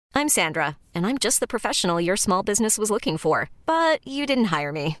 I'm Sandra, and I'm just the professional your small business was looking for. But you didn't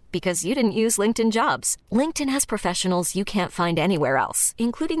hire me because you didn't use LinkedIn Jobs. LinkedIn has professionals you can't find anywhere else,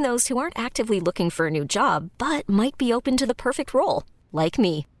 including those who aren't actively looking for a new job, but might be open to the perfect role, like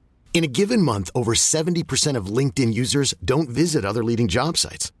me. In a given month, over 70% of LinkedIn users don't visit other leading job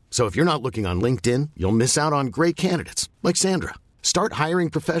sites. So if you're not looking on LinkedIn, you'll miss out on great candidates like Sandra. Start hiring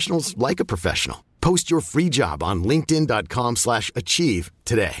professionals like a professional. Post your free job on linkedin.com/achieve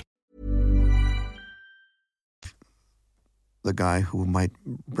today. The guy who might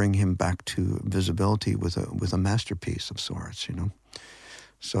bring him back to visibility with a masterpiece of sorts,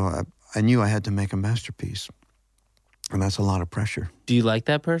 So I knew I had to make a masterpiece. And that's a lot of pressure. Do you like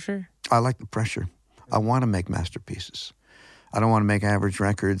that pressure? I like the pressure. I want to make masterpieces. I don't want to make average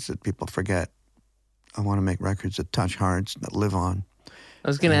records that people forget. I want to make records that touch hearts, that live on. I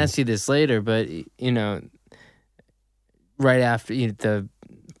was going to ask you this later, but, right after the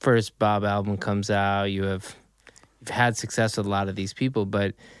first Bob album comes out, you've had success with a lot of these people,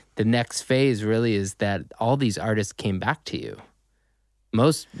 but the next phase really is that all these artists came back to you.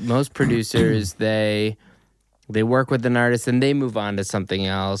 Most producers, they work with an artist and they move on to something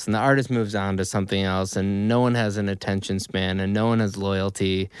else, and the artist moves on to something else, and no one has an attention span and no one has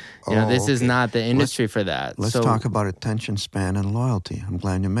loyalty. This is not the industry for that. Let's talk about attention span and loyalty. I'm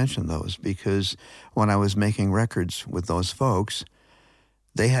glad you mentioned those because when I was making records with those folks,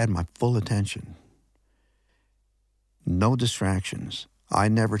 they had my full attention. No distractions. I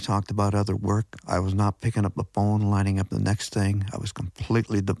never talked about other work. I was not picking up the phone, lining up the next thing. I was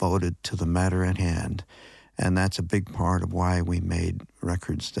completely devoted to the matter at hand. And that's a big part of why we made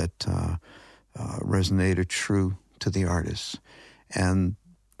records that resonated true to the artists. And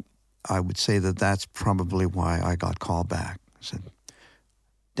I would say that that's probably why I got called back. I said,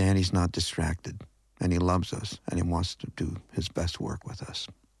 Danny's not distracted, and he loves us, and he wants to do his best work with us.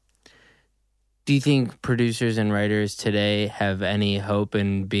 Do you think producers and writers today have any hope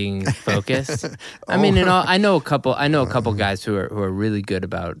in being focused? I mean, I know a couple guys who are really good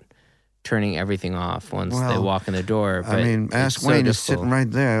about turning everything off once they walk in the door. But ask Wayne is sitting right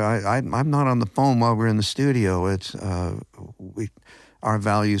there. I'm not on the phone while we're in the studio. It's our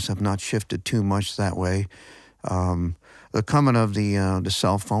values have not shifted too much that way. The coming of the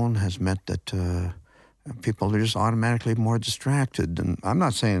cell phone has meant that people are just automatically more distracted. And I'm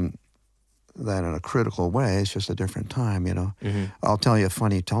not saying that in a critical way. It's just a different time, Mm-hmm. I'll tell you a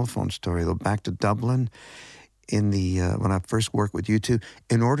funny telephone story. Though, back to Dublin. When I first worked with U2,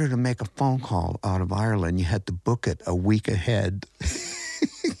 in order to make a phone call out of Ireland, you had to book it a week ahead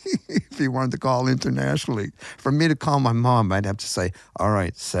he wanted to call internationally. For me to call my mom, I'd have to say, all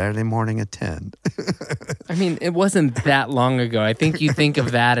right, Saturday morning at 10. I mean, it wasn't that long ago. I think you think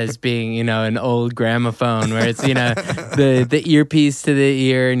of that as being, an old gramophone where it's, the earpiece to the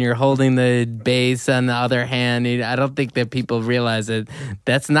ear and you're holding the bass on the other hand. I don't think that people realize that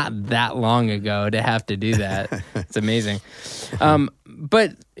that's not that long ago to have to do that. It's amazing.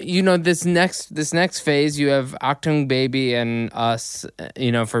 But this next phase, you have Achtung Baby and Us,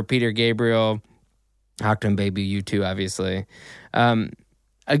 for Peter Gabriel, Achtung Baby, U2, obviously.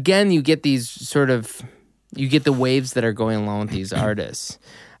 Again, you get these you get the waves that are going along with these artists.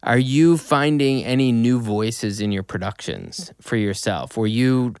 Are you finding any new voices in your productions for yourself?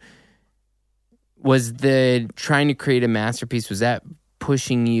 Was the trying to create a masterpiece, was that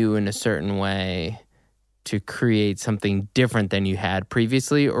pushing you in a certain way to create something different than you had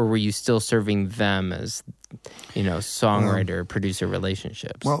previously, or were you still serving them as, songwriter, producer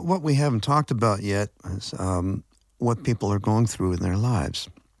relationships? Well, what we haven't talked about yet is what people are going through in their lives.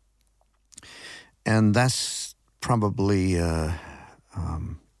 And that's probably the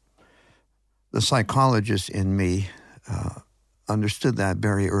psychologist in me understood that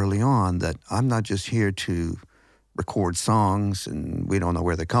very early on, that I'm not just here to record songs and we don't know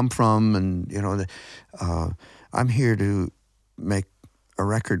where they come from. And, I'm here to make a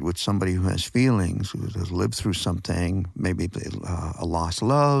record with somebody who has feelings, who has lived through something, maybe a lost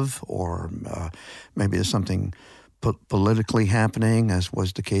love, or maybe there's something politically happening, as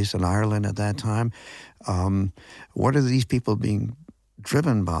was the case in Ireland at that time. What are these people being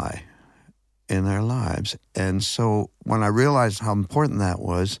driven by in their lives? And so when I realized how important that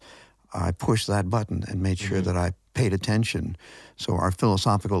was, I pushed that button and made sure that I paid attention. So our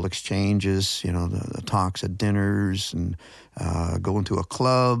philosophical exchanges, the talks at dinners and going to a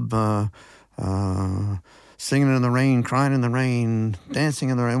club, singing in the rain, crying in the rain, dancing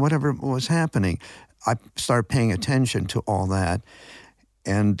in the rain, whatever was happening, I started paying attention to all that.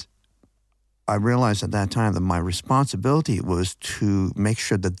 And I realized at that time that my responsibility was to make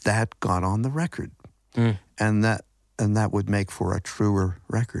sure that got on the record. And that would make for a truer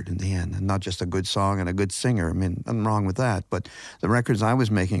record in the end, and not just a good song and a good singer. I mean, nothing wrong with that. But the records I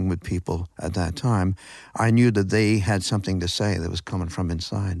was making with people at that time, I knew that they had something to say that was coming from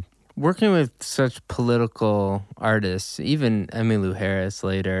inside. Working with such political artists, even Emmylou Harris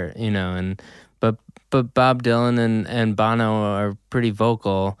later, but Bob Dylan and Bono are pretty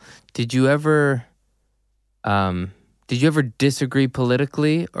vocal. Did you ever disagree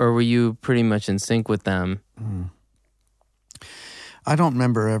politically, or were you pretty much in sync with them? I don't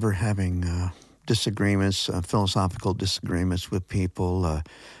remember ever having disagreements, philosophical disagreements with people.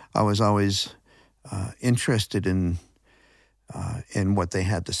 I was always interested in what they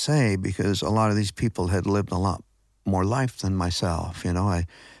had to say, because a lot of these people had lived a lot more life than myself. I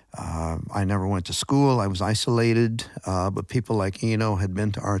never went to school. I was isolated, but people like Eno had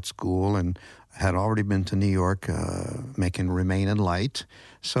been to art school and had already been to New York making Remain in Light.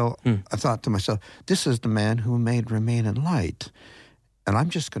 So I thought to myself, this is the man who made Remain in Light, and I'm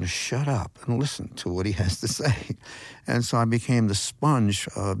just going to shut up and listen to what he has to say. And so I became the sponge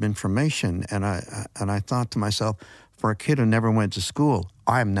of information, and I thought to myself, for a kid who never went to school,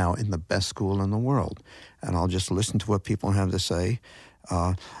 I'm now in the best school in the world, and I'll just listen to what people have to say.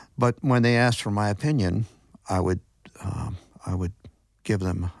 But when they asked for my opinion, I would give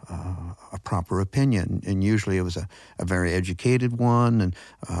them a proper opinion, and usually it was a very educated one, and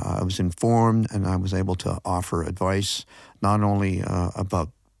I was informed, and I was able to offer advice not only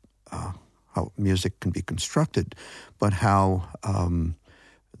about how music can be constructed, but how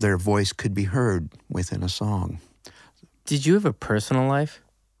their voice could be heard within a song. Did you have a personal life?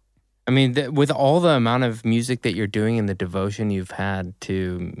 I mean, with all the amount of music that you're doing and the devotion you've had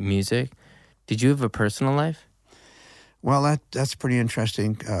to music, did you have a personal life? Well, that's pretty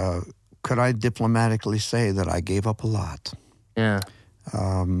interesting. Could I diplomatically say that I gave up a lot? Yeah.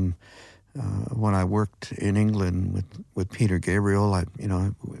 When I worked in England with Peter Gabriel,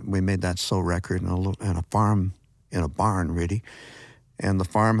 we made that soul record in a farm, in a barn, really. And the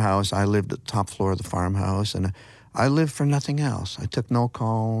farmhouse, I lived at the top floor of the farmhouse, and I lived for nothing else. I took no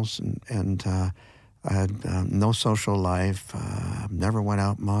calls, and I had no social life. Never went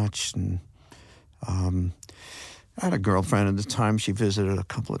out much, and I had a girlfriend at the time. She visited a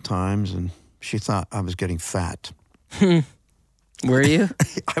couple of times, and she thought I was getting fat. Were you?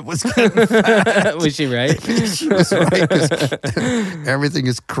 I was getting fat. Was she right? She was right. 'Cause everything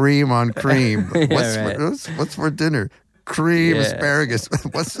is cream on cream. What's for dinner? Cream, asparagus.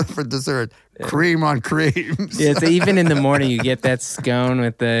 What's for dessert? cream on cream. Yeah, so even in the morning you get that scone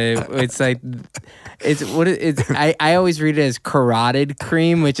with I always read it as carotid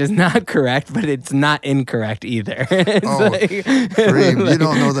cream, which is not correct, but it's not incorrect either. Cream. You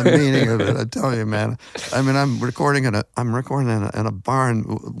don't know the meaning of it. I tell you, man. I mean, I'm recording in a barn,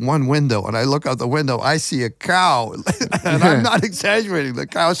 one window, and I look out the window, I see a cow, and I'm not exaggerating. The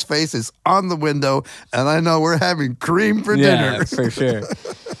cow's face is on the window, and I know we're having cream for dinner. Yeah, for sure.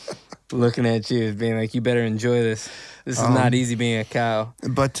 Looking at you, being like, you better enjoy this. This is not easy being a cow.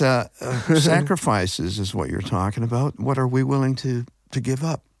 But sacrifices is what you're talking about. What are we willing to give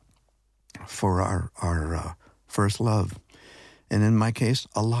up for our first love? And in my case,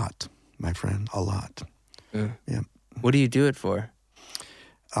 a lot, my friend, a lot. Yeah. What do you do it for?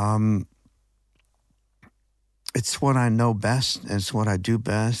 It's what I know best. It's what I do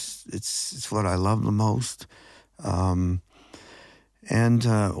best. It's what I love the most. And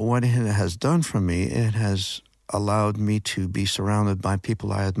what it has done for me, it has allowed me to be surrounded by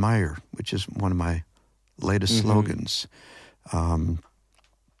people I admire, which is one of my latest slogans. I'm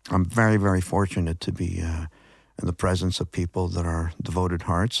very, very fortunate to be in the presence of people that are devoted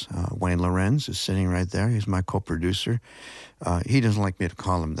hearts. Wayne Lorenz is sitting right there. He's my co-producer. He doesn't like me to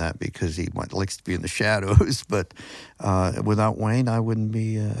call him that because he likes to be in the shadows. But without Wayne, I wouldn't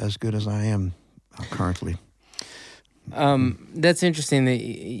be as good as I am currently. That's interesting that,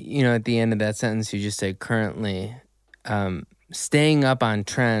 at the end of that sentence, you just said currently. Staying up on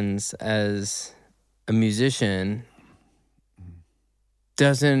trends as a musician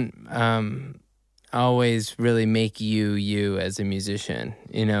doesn't always really make you as a musician.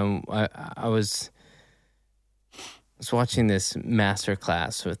 I was watching this master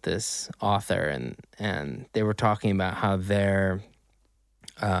class with this author, and they were talking about how they're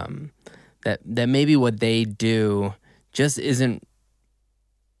that maybe what they do just isn't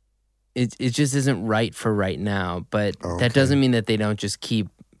it just isn't right for right now, but that doesn't mean that they don't just keep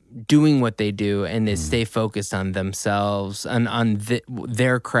doing what they do and they stay focused on themselves and on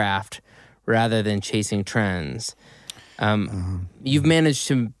their craft rather than chasing trends. You've managed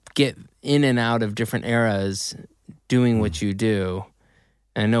to get in and out of different eras doing what you do.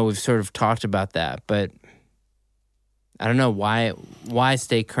 And I know we've sort of talked about that, but I don't know why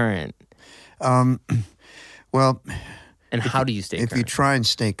stay current. Well, and how do you stay current? If you try and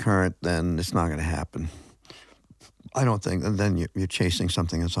stay current, then it's not going to happen. I don't think. And then you're chasing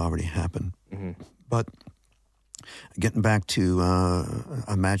something that's already happened. Mm-hmm. But getting back to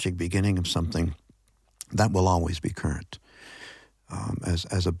a magic beginning of something, that will always be current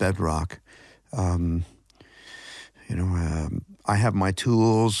as a bedrock. I have my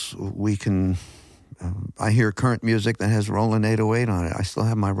tools. We can. I hear current music that has Roland 808 on it. I still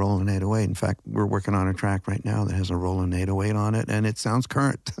have my Roland 808. In fact, we're working on a track right now that has a Roland 808 on it, and it sounds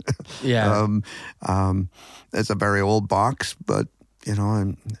current. Yeah. It's a very old box, but,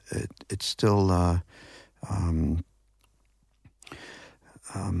 and it's still, I don't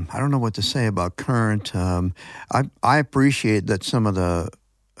know what to say about current. I appreciate that some of the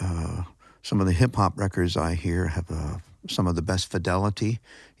hip-hop records I hear have some of the best fidelity.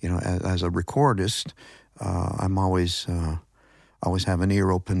 As a recordist, I'm always have an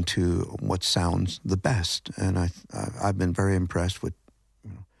ear open to what sounds the best, and I've been very impressed with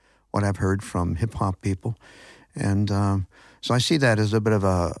what I've heard from hip hop people, and so I see that as a bit of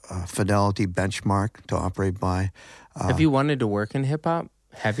a fidelity benchmark to operate by. Have you wanted to work in hip hop?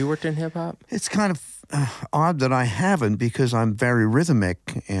 Have you worked in hip hop? It's kind of odd that I haven't because I'm very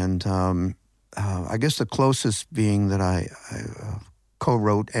rhythmic, and I guess the closest being that I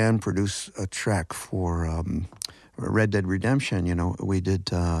co-wrote and produced a track for Red Dead Redemption. We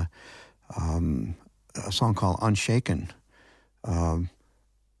did a song called Unshaken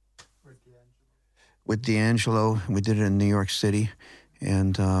with D'Angelo. We did it in New York City,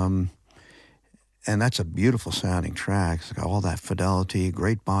 and that's a beautiful sounding track. It's got all that fidelity,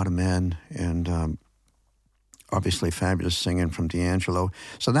 great bottom end, and obviously fabulous singing from D'Angelo.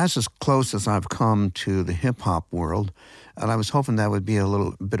 So that's as close as I've come to the hip-hop world. And I was hoping that would be a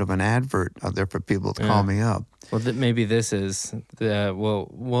little bit of an advert out there for people to call me up. Well, maybe this is. I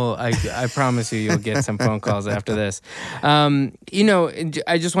promise you'll get some phone calls after this. I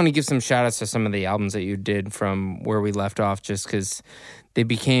just want to give some shout-outs to some of the albums that you did from where we left off just because they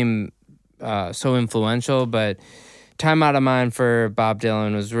became so influential. But Time Out of Mind for Bob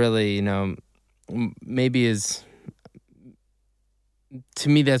Dylan was really, maybe his... To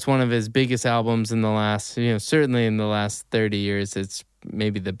me, that's one of his biggest albums in the last, certainly in the last 30 years. It's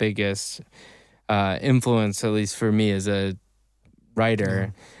maybe the biggest influence, at least for me as a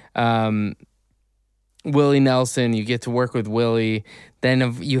writer. Willie Nelson, you get to work with Willie.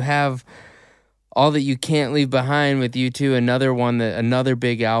 Then you have All That You Can't Leave Behind with U2, another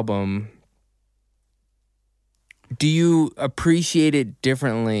big album. Do you appreciate it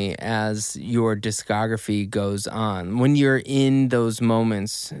differently as your discography goes on? When you're in those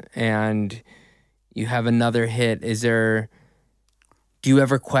moments and you have another hit, do you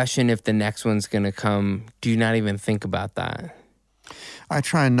ever question if the next one's going to come? Do you not even think about that? I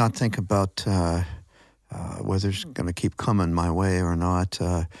try and not think about whether it's going to keep coming my way or not.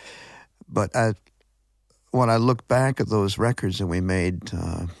 But when I look back at those records that we made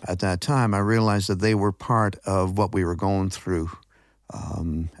at that time, I realized that they were part of what we were going through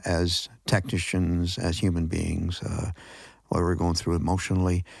as technicians, as human beings, what we were going through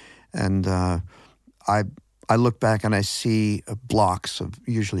emotionally. And I look back and I see blocks of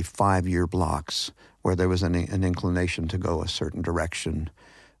usually 5-year blocks where there was an inclination to go a certain direction.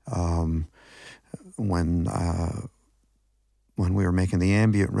 When we were making the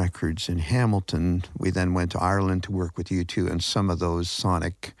ambient records in Hamilton, we then went to Ireland to work with U2, and some of those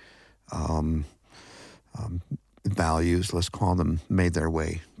sonic values, let's call them, made their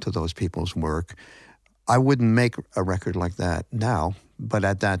way to those people's work. I wouldn't make a record like that now, but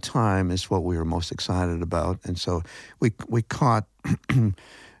at that time is what we were most excited about. And so we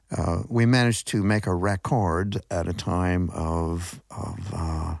managed to make a record at a time of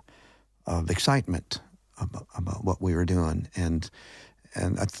excitement about what we were doing, and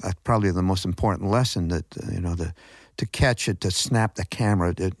that's probably the most important lesson, that to catch it, to snap the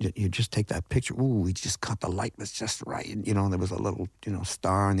camera, you just take that picture. Ooh, we just caught the light was just right, and there was a little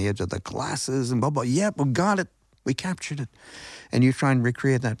star on the edge of the glasses, and blah blah. Yep, we got it, we captured it, and you try and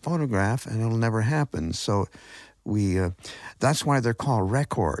recreate that photograph, and it'll never happen. So that's why they're called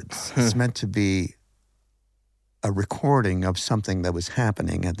records. It's meant to be a recording of something that was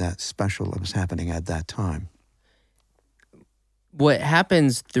happening at that time. What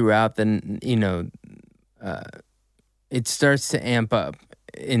happens throughout it starts to amp up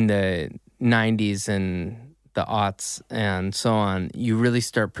in the 90s and the aughts and so on. You really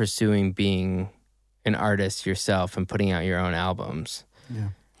start pursuing being an artist yourself and putting out your own albums. Yeah.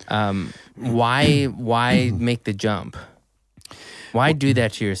 Why make the jump? Why do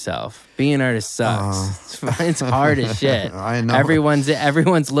that to yourself? Being an artist sucks. It's hard as shit. I know. Everyone's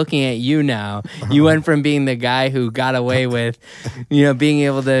looking at you now. You went from being the guy who got away with, being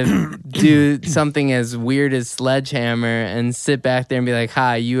able to do something as weird as Sledgehammer and sit back there and be like,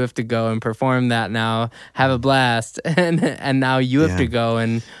 "Hi, you have to go and perform that now. Have a blast." And now you have to go.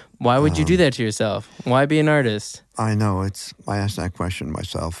 And why would you do that to yourself? Why be an artist? I know. I asked that question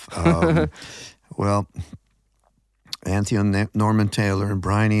myself. Well, Anthony Norman Taylor and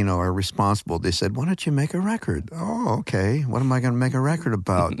Brian Eno are responsible. They said, "Why don't you make a record?" Oh, okay. What am I going to make a record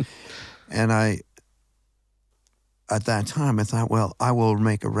about? And at that time, I thought, well, I will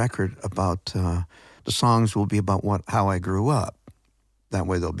make a record about, the songs will be about how I grew up. That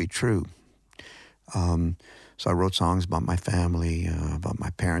way they'll be true. So I wrote songs about my family, about my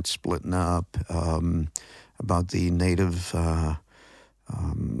parents splitting up, about the native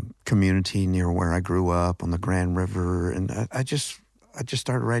community near where I grew up on the Grand River, and I just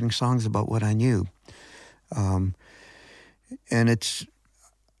started writing songs about what I knew, and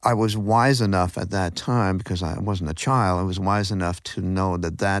I was wise enough at that time, because I wasn't a child. I was wise enough to know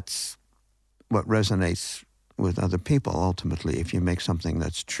that that's what resonates with other people. Ultimately, if you make something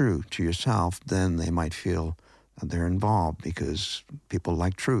that's true to yourself, then they might feel that they're involved, because people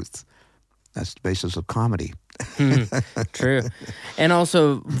like truth. That's the basis of comedy. True. And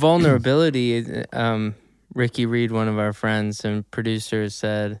also vulnerability. Ricky Reed, one of our friends and producers,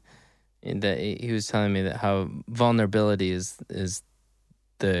 said that he was telling me that how vulnerability is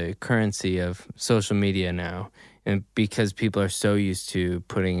the currency of social media now. And because people are so used to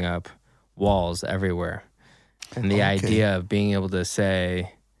putting up walls everywhere. And the idea of being able to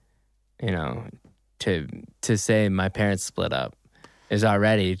say, to say my parents split up is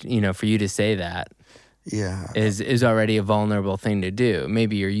already, for you to say that is already a vulnerable thing to do.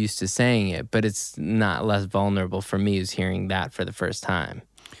 Maybe you're used to saying it, but it's not less vulnerable for me who's hearing that for the first time.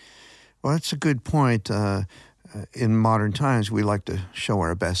 Well, that's a good point. In modern times, we like to show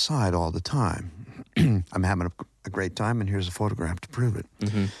our best side all the time. I'm having a great time, and here's a photograph to prove it.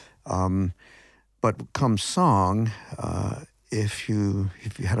 Mm-hmm. But come song, if you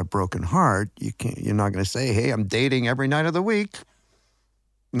had a broken heart, you're not going to say, "Hey, I'm dating every night of the week."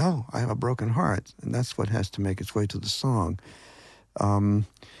 No, I have a broken heart, and that's what has to make its way to the song. I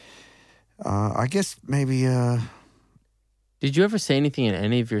guess maybe... Did you ever say anything in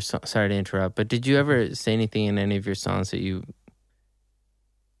any of your songs? Sorry to interrupt, but did you ever say anything in any of your songs that you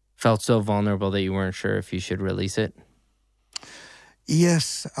felt so vulnerable that you weren't sure if you should release it?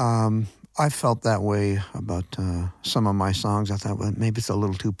 Yes. I felt that way about some of my songs. I thought, well, maybe it's a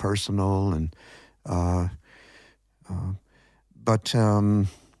little too personal, but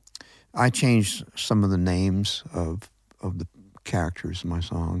I changed some of the names of the characters in my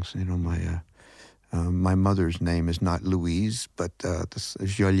songs. You know, my mother's name is not Louise, but this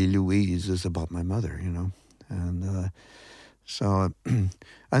Jolie Louise is about my mother. You know, and so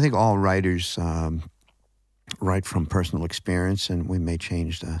I think all writers write from personal experience, and we may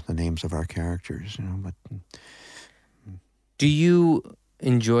change the names of our characters. You know, but do you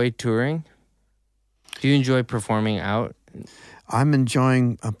enjoy touring? Do you enjoy performing out? I'm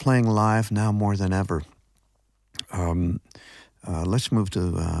enjoying playing live now more than ever. Let's move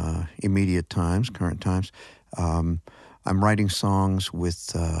to immediate times, current times. I'm writing songs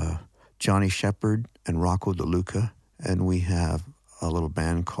with Johnny Shepard and Rocco DeLuca, and we have a little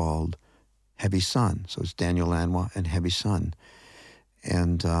band called Heavy Sun. So it's Daniel Lanois and Heavy Sun.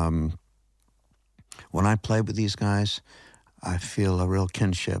 And when I play with these guys, I feel a real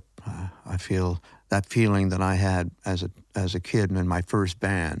kinship. I feel that feeling that I had as a kid in my first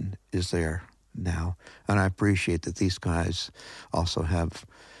band is there now. And I appreciate that these guys also have,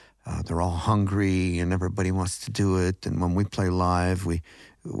 they're all hungry and everybody wants to do it. And when we play live, we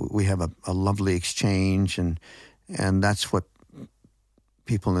have a lovely exchange, and that's what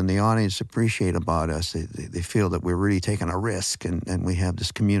people in the audience appreciate about us. They feel that we're really taking a risk, and we have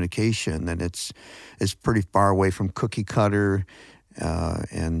this communication, and it's pretty far away from cookie cutter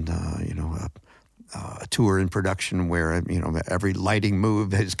and a tour in production where every lighting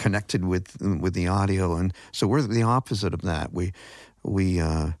move is connected with the audio, and so we're the opposite of that.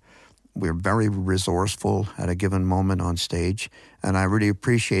 We're very resourceful at a given moment on stage, and I really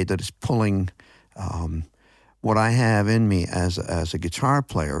appreciate that it's pulling what I have in me as a guitar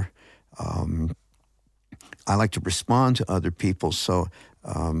player. I like to respond to other people, so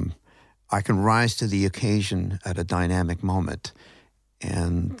I can rise to the occasion at a dynamic moment,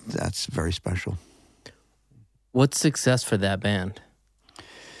 and that's very special. What's success for that band?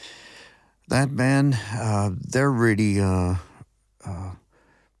 That band, they're really...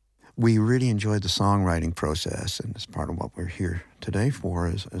 we really enjoyed the songwriting process, and it's part of what we're here today for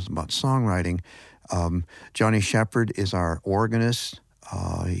is about songwriting. Johnny Shepard is our organist.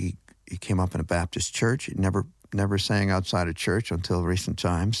 He came up in a Baptist church. He never sang outside of church until recent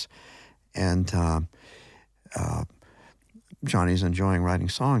times. And Johnny's enjoying writing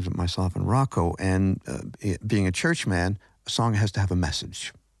songs with myself and Rocco. And being a church man, a song has to have a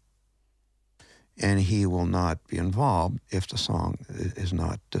message. And he will not be involved if the song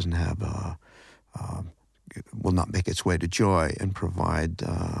will not make its way to joy and provide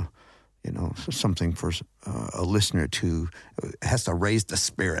something for a listener to, has to raise the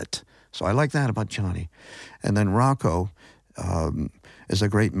spirit. So I like that about Johnny. And then Rocco is a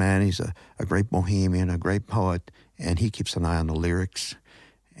great man. He's a great bohemian, a great poet, and he keeps an eye on the lyrics.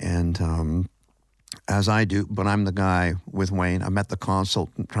 And as I do, but I'm the guy with Wayne. I'm at the console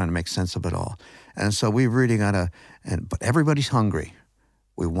trying to make sense of it all. And so we really got to, but everybody's hungry.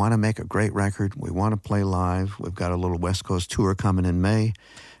 We want to make a great record. We want to play live. We've got a little West Coast tour coming in May.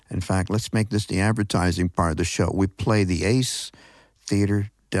 In fact, let's make this the advertising part of the show. We play the Ace Theater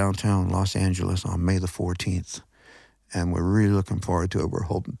downtown Los Angeles on May the 14th. And we're really looking forward to it. We're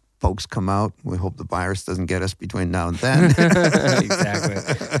hoping folks come out. We hope the virus doesn't get us between now and then. Exactly.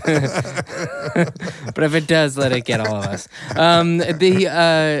 But if it does, let it get all of us.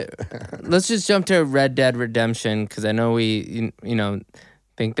 Let's just jump to Red Dead Redemption, because I know we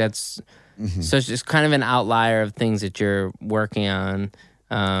think that's such just kind of an outlier of things that you're working on.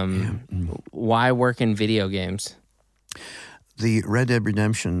 Why work in video games? The Red Dead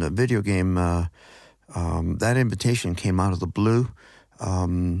Redemption, the video game, that invitation came out of the blue.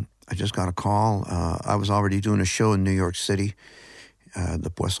 I just got a call. I was already doing a show in New York City, the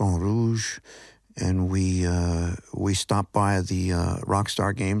Poisson Rouge, and we stopped by the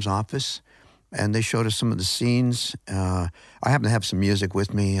Rockstar Games office, and they showed us some of the scenes. I happened to have some music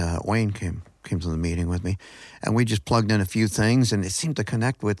with me. Wayne came to the meeting with me, and we just plugged in a few things, and it seemed to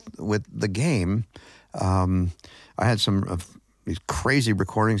connect with the game. I had some of these crazy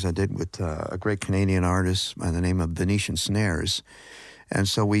recordings I did with a great Canadian artist by the name of Venetian Snares. And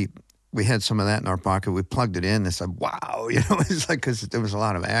so we had some of that in our pocket. We plugged it in and said, wow, it's like, because there was a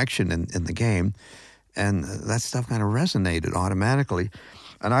lot of action in the game. And that stuff kind of resonated automatically.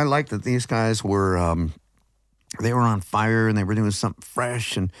 And I liked that these guys were, they were on fire and they were doing something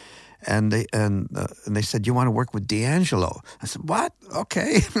fresh. And they said, you want to work with D'Angelo? I said, what?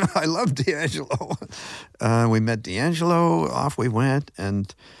 Okay. I love D'Angelo. We met D'Angelo, off we went.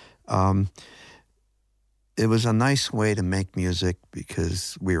 And it was a nice way to make music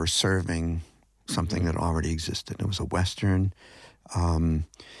because we were serving something that already existed. It was a Western. And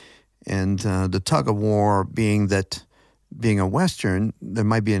the tug of war being that being a Western, there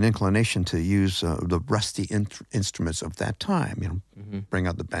might be an inclination to use the rusty instruments of that time, bring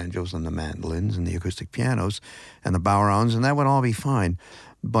out the banjos and the mandolins and the acoustic pianos and the bodhrans, and that would all be fine.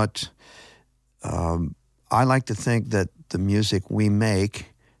 But I like to think that the music we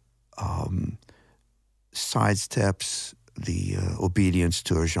make sidesteps the obedience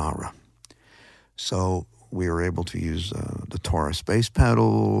to a genre. So we were able to use the Taurus bass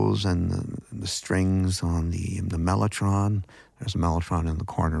pedals and the strings on the Mellotron. There's a Mellotron in the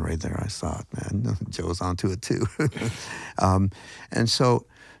corner right there. I saw it, man. Joe's onto it too. And so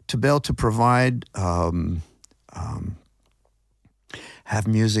to be able to provide, have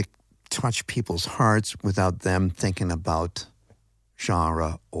music touch people's hearts without them thinking about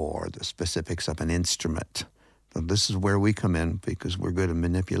genre or the specifics of an instrument. So this is where we come in because we're good at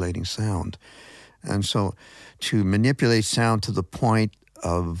manipulating sound. And so to manipulate sound to the point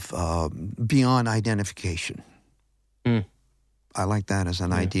of beyond identification. I like that as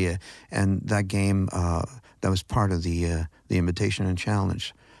an idea. And that game, that was part of the invitation and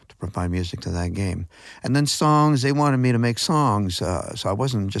challenge to provide music to that game. And then songs, they wanted me to make songs. So I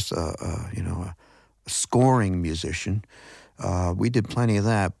wasn't just a scoring musician. We did plenty of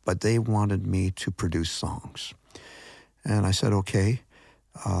that, but they wanted me to produce songs. And I said, okay.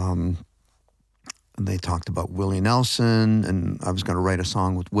 And they talked about Willie Nelson, and I was going to write a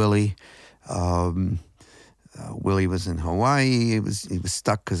song with Willie. Willie was in Hawaii. He was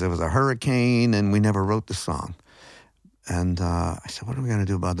stuck because there was a hurricane, and we never wrote the song. And I said, what are we going to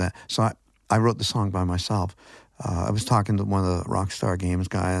do about that? So I wrote the song by myself. I was talking to one of the Rockstar Games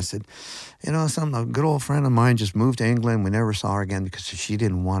guys. I said, a good old friend of mine just moved to England. We never saw her again because she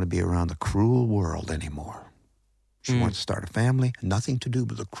didn't want to be around the cruel world anymore. She wanted to start a family, nothing to do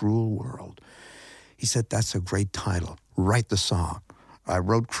with the cruel world. He said, that's a great title. Write the song. I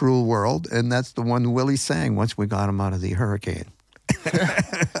wrote Cruel World, and that's the one Willie sang once we got him out of the hurricane.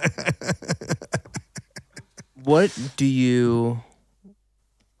 What do you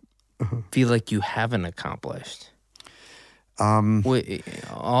feel like you haven't accomplished?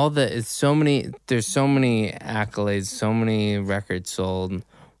 There's so many accolades, so many records sold.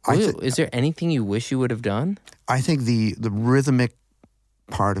 Is there anything you wish you would have done? I think the rhythmic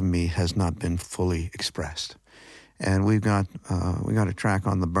part of me has not been fully expressed, and we got a track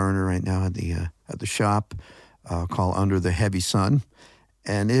on the burner right now at the shop called "Under the Heavy Sun,"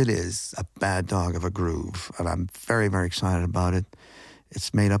 and it is a bad dog of a groove, and I'm very, very excited about it.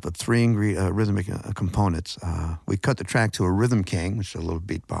 It's made up of three rhythmic components. We cut the track to a Rhythm King, which is a little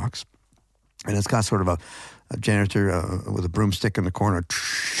beatbox, and it's got sort of a janitor with a broomstick in the corner,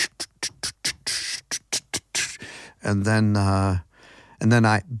 and then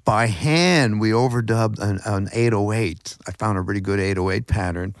by hand we overdubbed an 808. I found a really good 808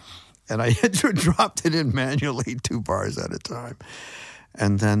 pattern, and I dropped it in manually 2 bars at a time.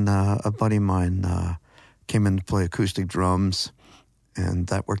 And then a buddy of mine came in to play acoustic drums, and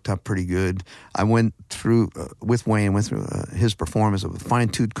that worked out pretty good. I went through, with Wayne, his performance of a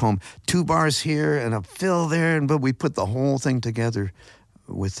fine-tooth comb, 2 bars here and a fill there, but we put the whole thing together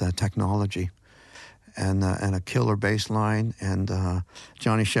with technology and a killer bass line. And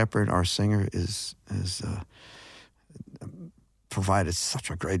Johnny Shepard, our singer, is provided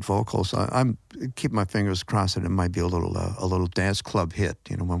such a great vocal. So I'm keep my fingers crossed that it might be a little dance club hit,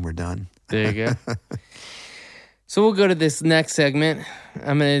 when we're done. There you go. So we'll go to this next segment.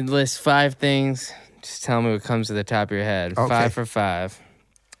 I'm going to list 5 things. Just tell me what comes to the top of your head. Okay. 5 for 5.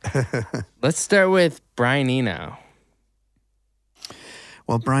 Let's start with Brian Eno.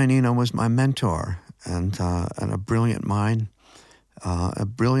 Well, Brian Eno was my mentor and a brilliant mind. A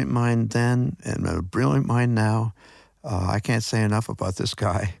brilliant mind then and a brilliant mind now. I can't say enough about this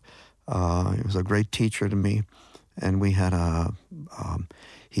guy. He was a great teacher to me. And we had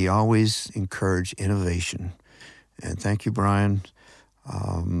he always encouraged innovation. And thank you, Brian.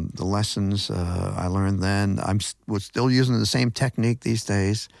 The lessons I learned then, we're still using the same technique these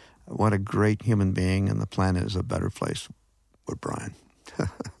days. What a great human being, and the planet is a better place with Brian.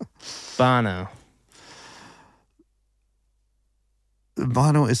 Bono.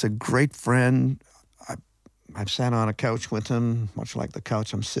 Bono is a great friend. I've sat on a couch with him, much like the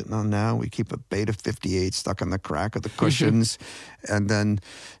couch I'm sitting on now. We keep a Beta 58 stuck on the crack of the cushions. And then,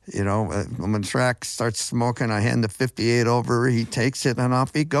 when the track starts smoking, I hand the 58 over. He takes it, and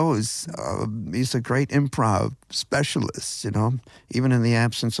off he goes. He's a great improv specialist, Even in the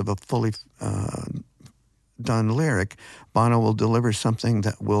absence of a fully done lyric, Bono will deliver something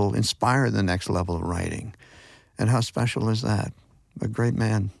that will inspire the next level of writing. And how special is that? A great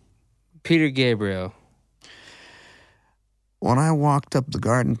man. Peter Gabriel. When I walked up the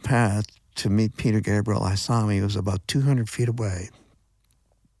garden path to meet Peter Gabriel, I saw him. He was about 200 feet away.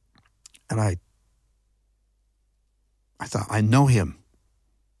 And I thought, I know him.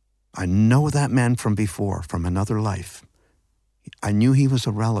 I know that man from before, from another life. I knew he was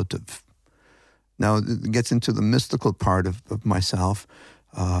a relative. Now, it gets into the mystical part of myself,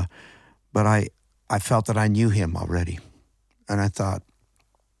 but I felt that I knew him already. And I thought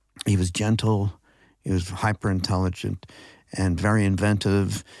he was gentle, he was hyper-intelligent, and very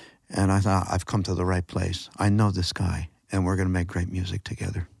inventive. And I thought, I've come to the right place. I know this guy, and we're going to make great music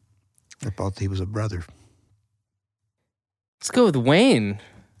together. I thought he was a brother. Let's go with Wayne.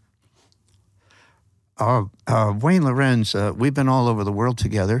 Wayne Lorenz, we've been all over the world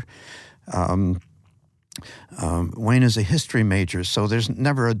together. Wayne is a history major, so there's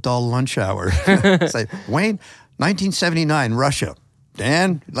never a dull lunch hour. Say, Wayne, 1979, Russia.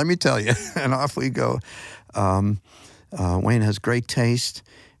 Dan, let me tell you. And off we go. Wayne has great taste,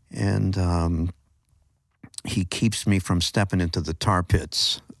 and he keeps me from stepping into the tar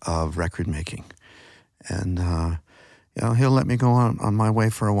pits of record making. And, he'll let me go on my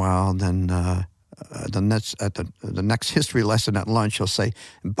way for a while, then the next history lesson at lunch, he'll say,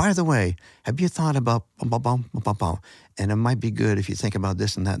 by the way, have you thought about and it might be good if you think about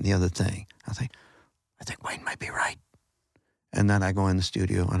this and that and the other thing. I think Wayne might be right. And then I go in the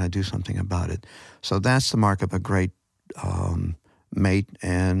studio and I do something about it. So that's the mark of a great mate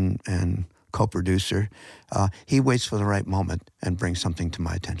and co-producer. He waits for the right moment and brings something to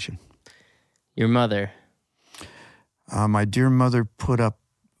my attention. Your mother. My dear mother put up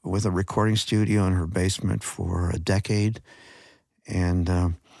with a recording studio in her basement for a decade, and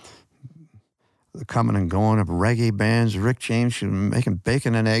the coming and going of reggae bands. Rick James, she was making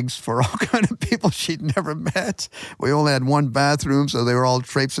bacon and eggs for all kind of people she'd never met. We only had one bathroom, so they were all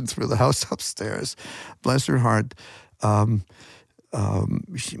traipsing through the house upstairs. Bless her heart. My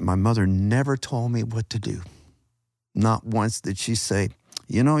mother never told me what to do. Not once did she say,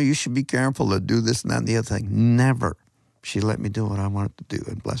 you should be careful to do this and that and the other thing. Never. She let me do what I wanted to do,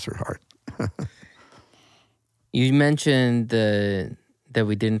 and bless her heart. You mentioned that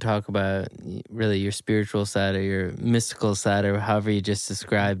we didn't talk about really your spiritual side or your mystical side, or however you just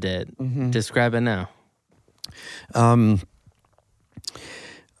described it. Mm-hmm. Describe it now. I've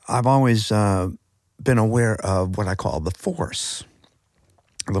always been aware of what I call the force.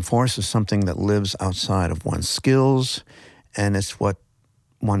 The force is something that lives outside of one's skills, and it's what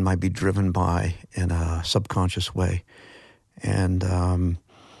one might be driven by in a subconscious way. And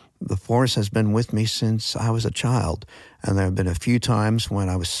the force has been with me since I was a child. And there have been a few times when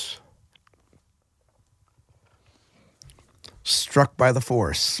I was struck by the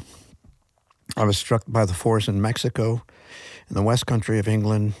force. I was struck by the force in Mexico, in the West Country of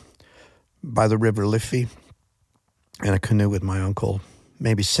England, by the River Liffey, in a canoe with my uncle.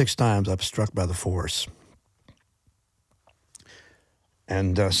 Maybe 6 times I was struck by the force.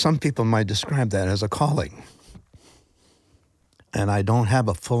 And some people might describe that as a calling. And I don't have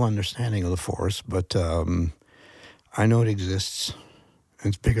a full understanding of the force, but I know it exists.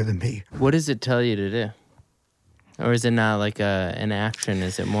 It's bigger than me. What does it tell you to do? Or is it not like an action?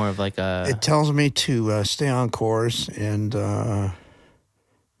 Is it more of like a... It tells me to stay on course and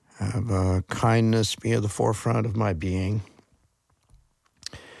have kindness be at the forefront of my being.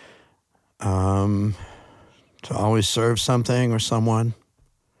 To always serve something or someone.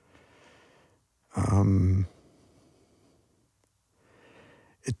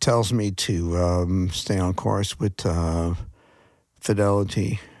 It tells me to stay on course with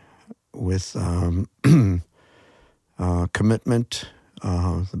fidelity, with commitment,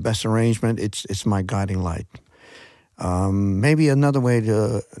 the best arrangement. It's my guiding light. Maybe another way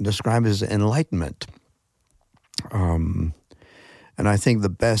to describe it is enlightenment. And I think the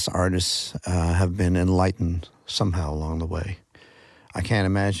best artists have been enlightened somehow along the way. I can't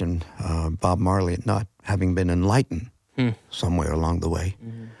imagine Bob Marley not having been enlightened somewhere along the way.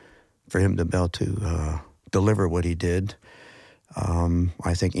 Mm-hmm. For him to be able to deliver what he did.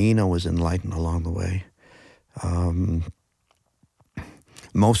 I think Eno was enlightened along the way.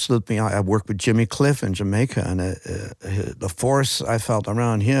 Most of I worked with Jimmy Cliff in Jamaica, and the force I felt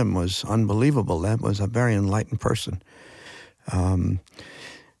around him was unbelievable. That was a very enlightened person. And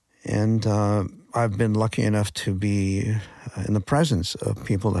I've been lucky enough to be in the presence of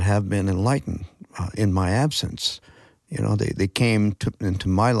people that have been enlightened in my absence. They came into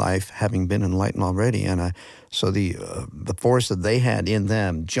my life having been enlightened already, and so the force that they had in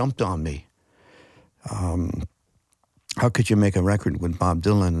them jumped on me. How could you make a record with Bob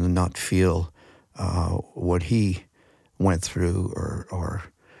Dylan and not feel what he went through or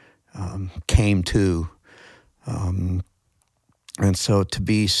came to. And so to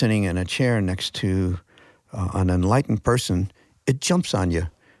be sitting in a chair next to an enlightened person, it jumps on you.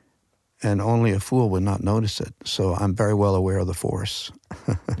 And only a fool would not notice it. So I'm very well aware of the force.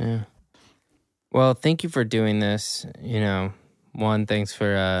 Yeah. Well, thank you for doing this. One, thanks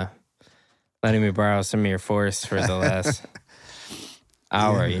for letting me borrow some of your force for the last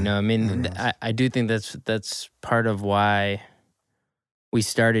hour. I do think that's part of why we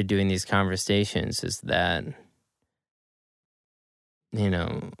started doing these conversations, is that,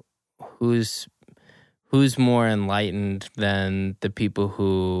 who's more enlightened than the people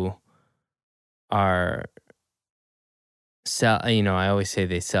who are I always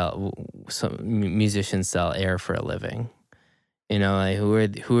say some musicians sell air for a living. Who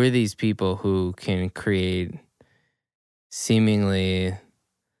are these people who can create seemingly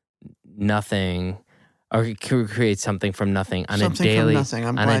nothing, or create something from nothing on something a daily. From nothing.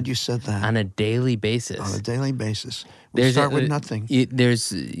 I'm glad you said that. On a daily basis. On a daily basis. We start with nothing.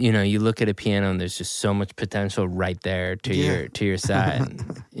 There's you look at a piano and there's just so much potential right there to your side.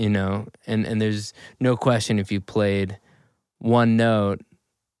 And there's no question, if you played one note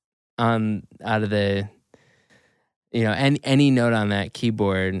out of the any note on that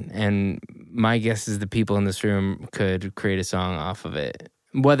keyboard, and my guess is the people in this room could create a song off of it.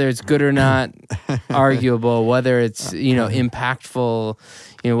 Whether it's good or not, arguable. Whether it's impactful,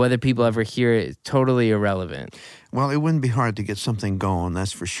 whether people ever hear it, totally irrelevant. Well, it wouldn't be hard to get something going,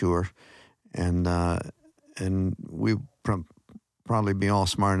 that's for sure, and we probably be all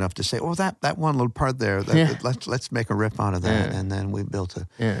smart enough to say, "Oh, that one little part there, let's make a riff out of that," and then we built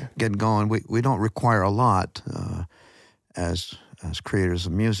get going. We don't require a lot as creators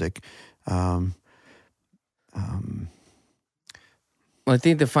of music. Well, I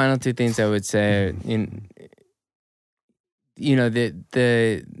think the final two things I would say,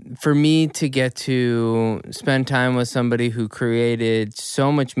 for me to get to spend time with somebody who created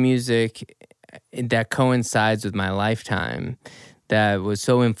so much music that coincides with my lifetime, that was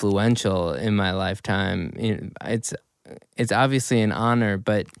so influential in my lifetime, it's obviously an honor,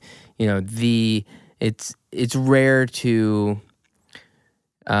 but it's rare to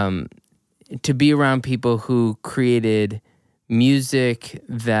be around people who created music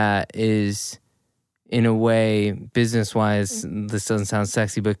that is, in a way, business-wise, this doesn't sound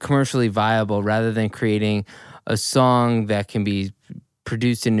sexy, but commercially viable, rather than creating a song that can be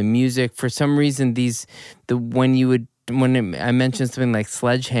produced into music. For some reason, when I mentioned something like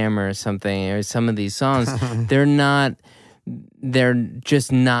Sledgehammer or something, or some of these songs, they're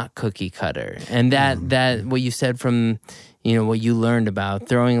just not cookie cutter. And that what you said from, what you learned about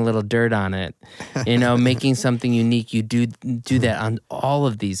throwing a little dirt on it, making something unique, you do that on all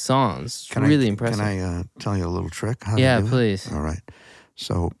of these songs. It's really impressive. Can I tell you a little trick? How yeah, to do please. It? All right.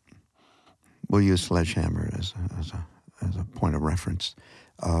 So we'll use Sledgehammer as a point of reference.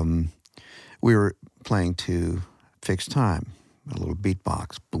 We were playing to Fixed Time, a little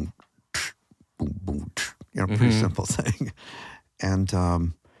beatbox, boom, boom, boom, pretty simple thing. And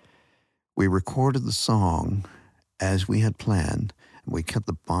we recorded the song as we had planned. We kept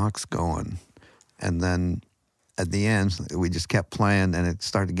the box going. And then at the end, we just kept playing, and it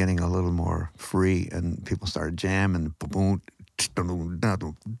started getting a little more free, and people started jamming. Looking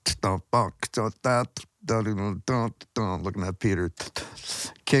at Peter.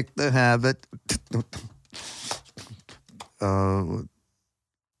 Kick the habit.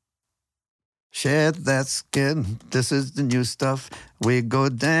 Shed that skin, this is the new stuff. We go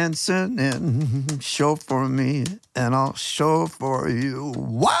dancing in, show for me, and I'll show for you.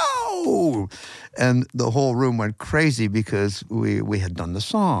 Wow! And the whole room went crazy because we had done the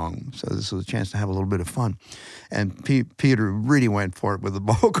song. So this was a chance to have a little bit of fun. And Peter really went for it with the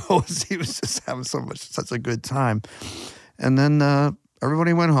vocals. He was just having such a good time. And then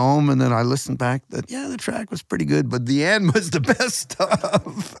everybody went home, and then I listened back that, the track was pretty good, but the end was the best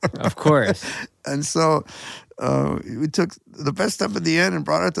stuff. Of course. And so we took the best stuff at the end and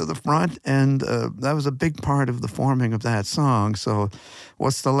brought it to the front, and that was a big part of the forming of that song. So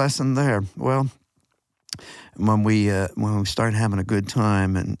what's the lesson there? Well, when we start having a good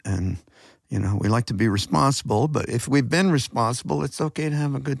time and we like to be responsible, but if we've been responsible, it's okay to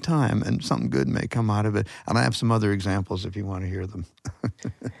have a good time, and something good may come out of it. And I have some other examples if you want to hear them.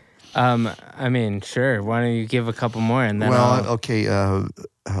 Sure. Why don't you give a couple more, and then okay.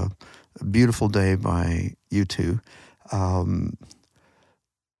 Beautiful Day by U2.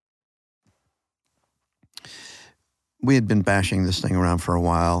 We had been bashing this thing around for a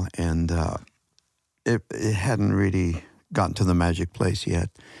while, and it hadn't really gotten to the magic place yet.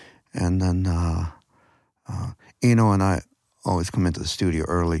 And then Eno and I always come into the studio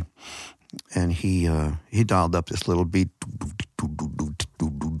early, and he dialed up this little beat, a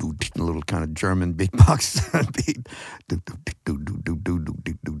little kind of German beatbox beat,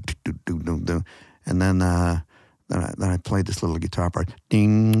 and then I played this little guitar part,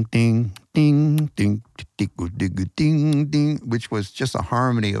 ding ding ding ding ding ding ding, which was just a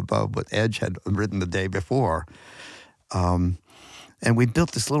harmony above what Edge had written the day before. And we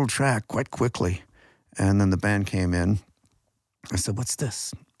built this little track quite quickly. And then the band came in. I said, "What's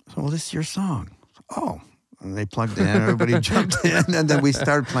this?" I said, "Well, this is your song." "Oh." And they plugged in, everybody jumped in, and then we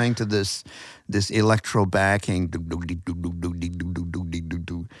started playing to this electro backing.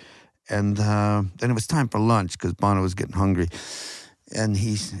 And then it was time for lunch because Bono was getting hungry. And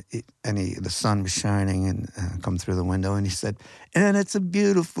the sun was shining and come through the window, and he said, "And it's a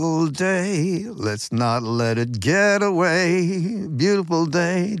beautiful day, let's not let it get away. Beautiful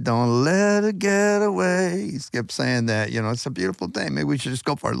day, don't let it get away." He kept saying that, it's a beautiful day, maybe we should just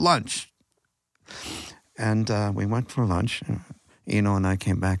go for lunch. And we went for lunch. Eno and I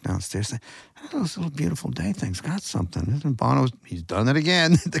came back downstairs and said, "This little beautiful day thing's got something." And Bono, he's done it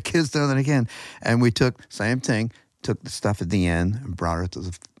again. The kid's done it again. And we took the stuff at the end and brought it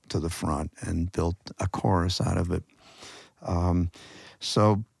to the front and built a chorus out of it.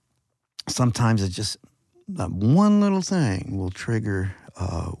 So sometimes it's just that one little thing will trigger,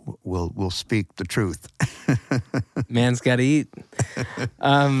 will speak the truth. Man's got to eat.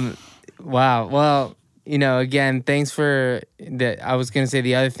 Wow. Well, again, thanks for that. I was going to say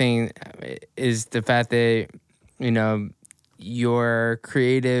the other thing is the fact that, your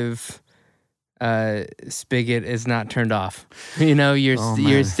creative spigot is not turned off.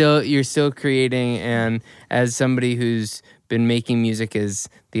 You're still creating, and as somebody who's been making music is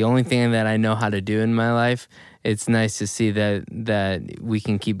the only thing that I know how to do in my life, it's nice to see that we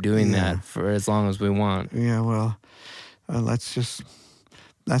can keep doing that for as long as we want. Yeah, well, that's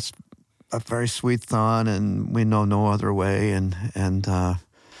a very sweet thought, and we know no other way, and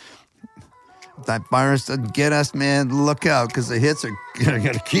if that virus doesn't get us, man, look out, because the hits are going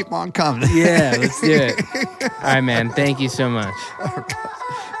to keep on coming. Yeah, let's do it. All right, man. Thank you so much.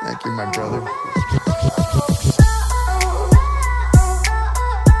 Thank you, my brother.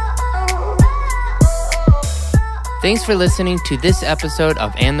 Thanks for listening to this episode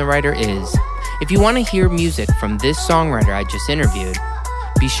of And the Writer Is. If you want to hear music from this songwriter I just interviewed,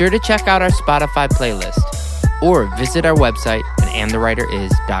 be sure to check out our Spotify playlist or visit our website at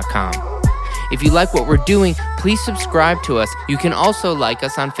andthewriteris.com. If you like what we're doing, please subscribe to us. You can also like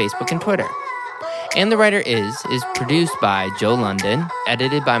us on Facebook and Twitter. And the Writer is produced by Joe London,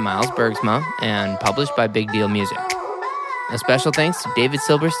 edited by Miles Bergsma, and published by Big Deal Music. A special thanks to David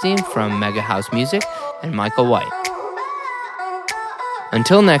Silverstein from Mega House Music and Michael White.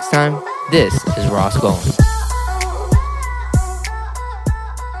 Until next time, this is Ross Golan.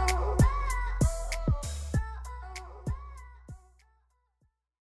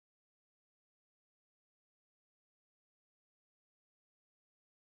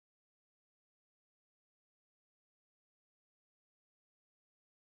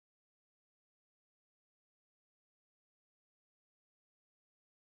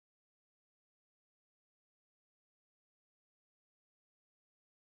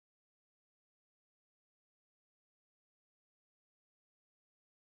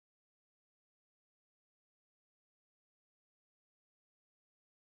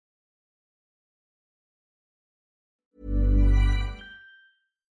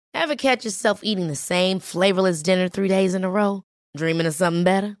 Ever catch yourself eating the same flavorless dinner 3 days in a row? Dreaming of something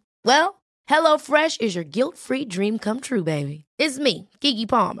better? Well, HelloFresh is your guilt-free dream come true, baby. It's me, Keke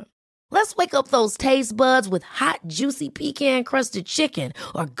Palmer. Let's wake up those taste buds with hot, juicy pecan-crusted chicken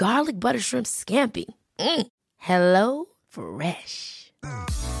or garlic butter shrimp scampi. Hello Fresh.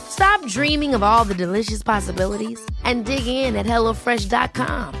 Stop dreaming of all the delicious possibilities and dig in at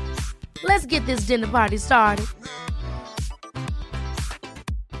HelloFresh.com. Let's get this dinner party started.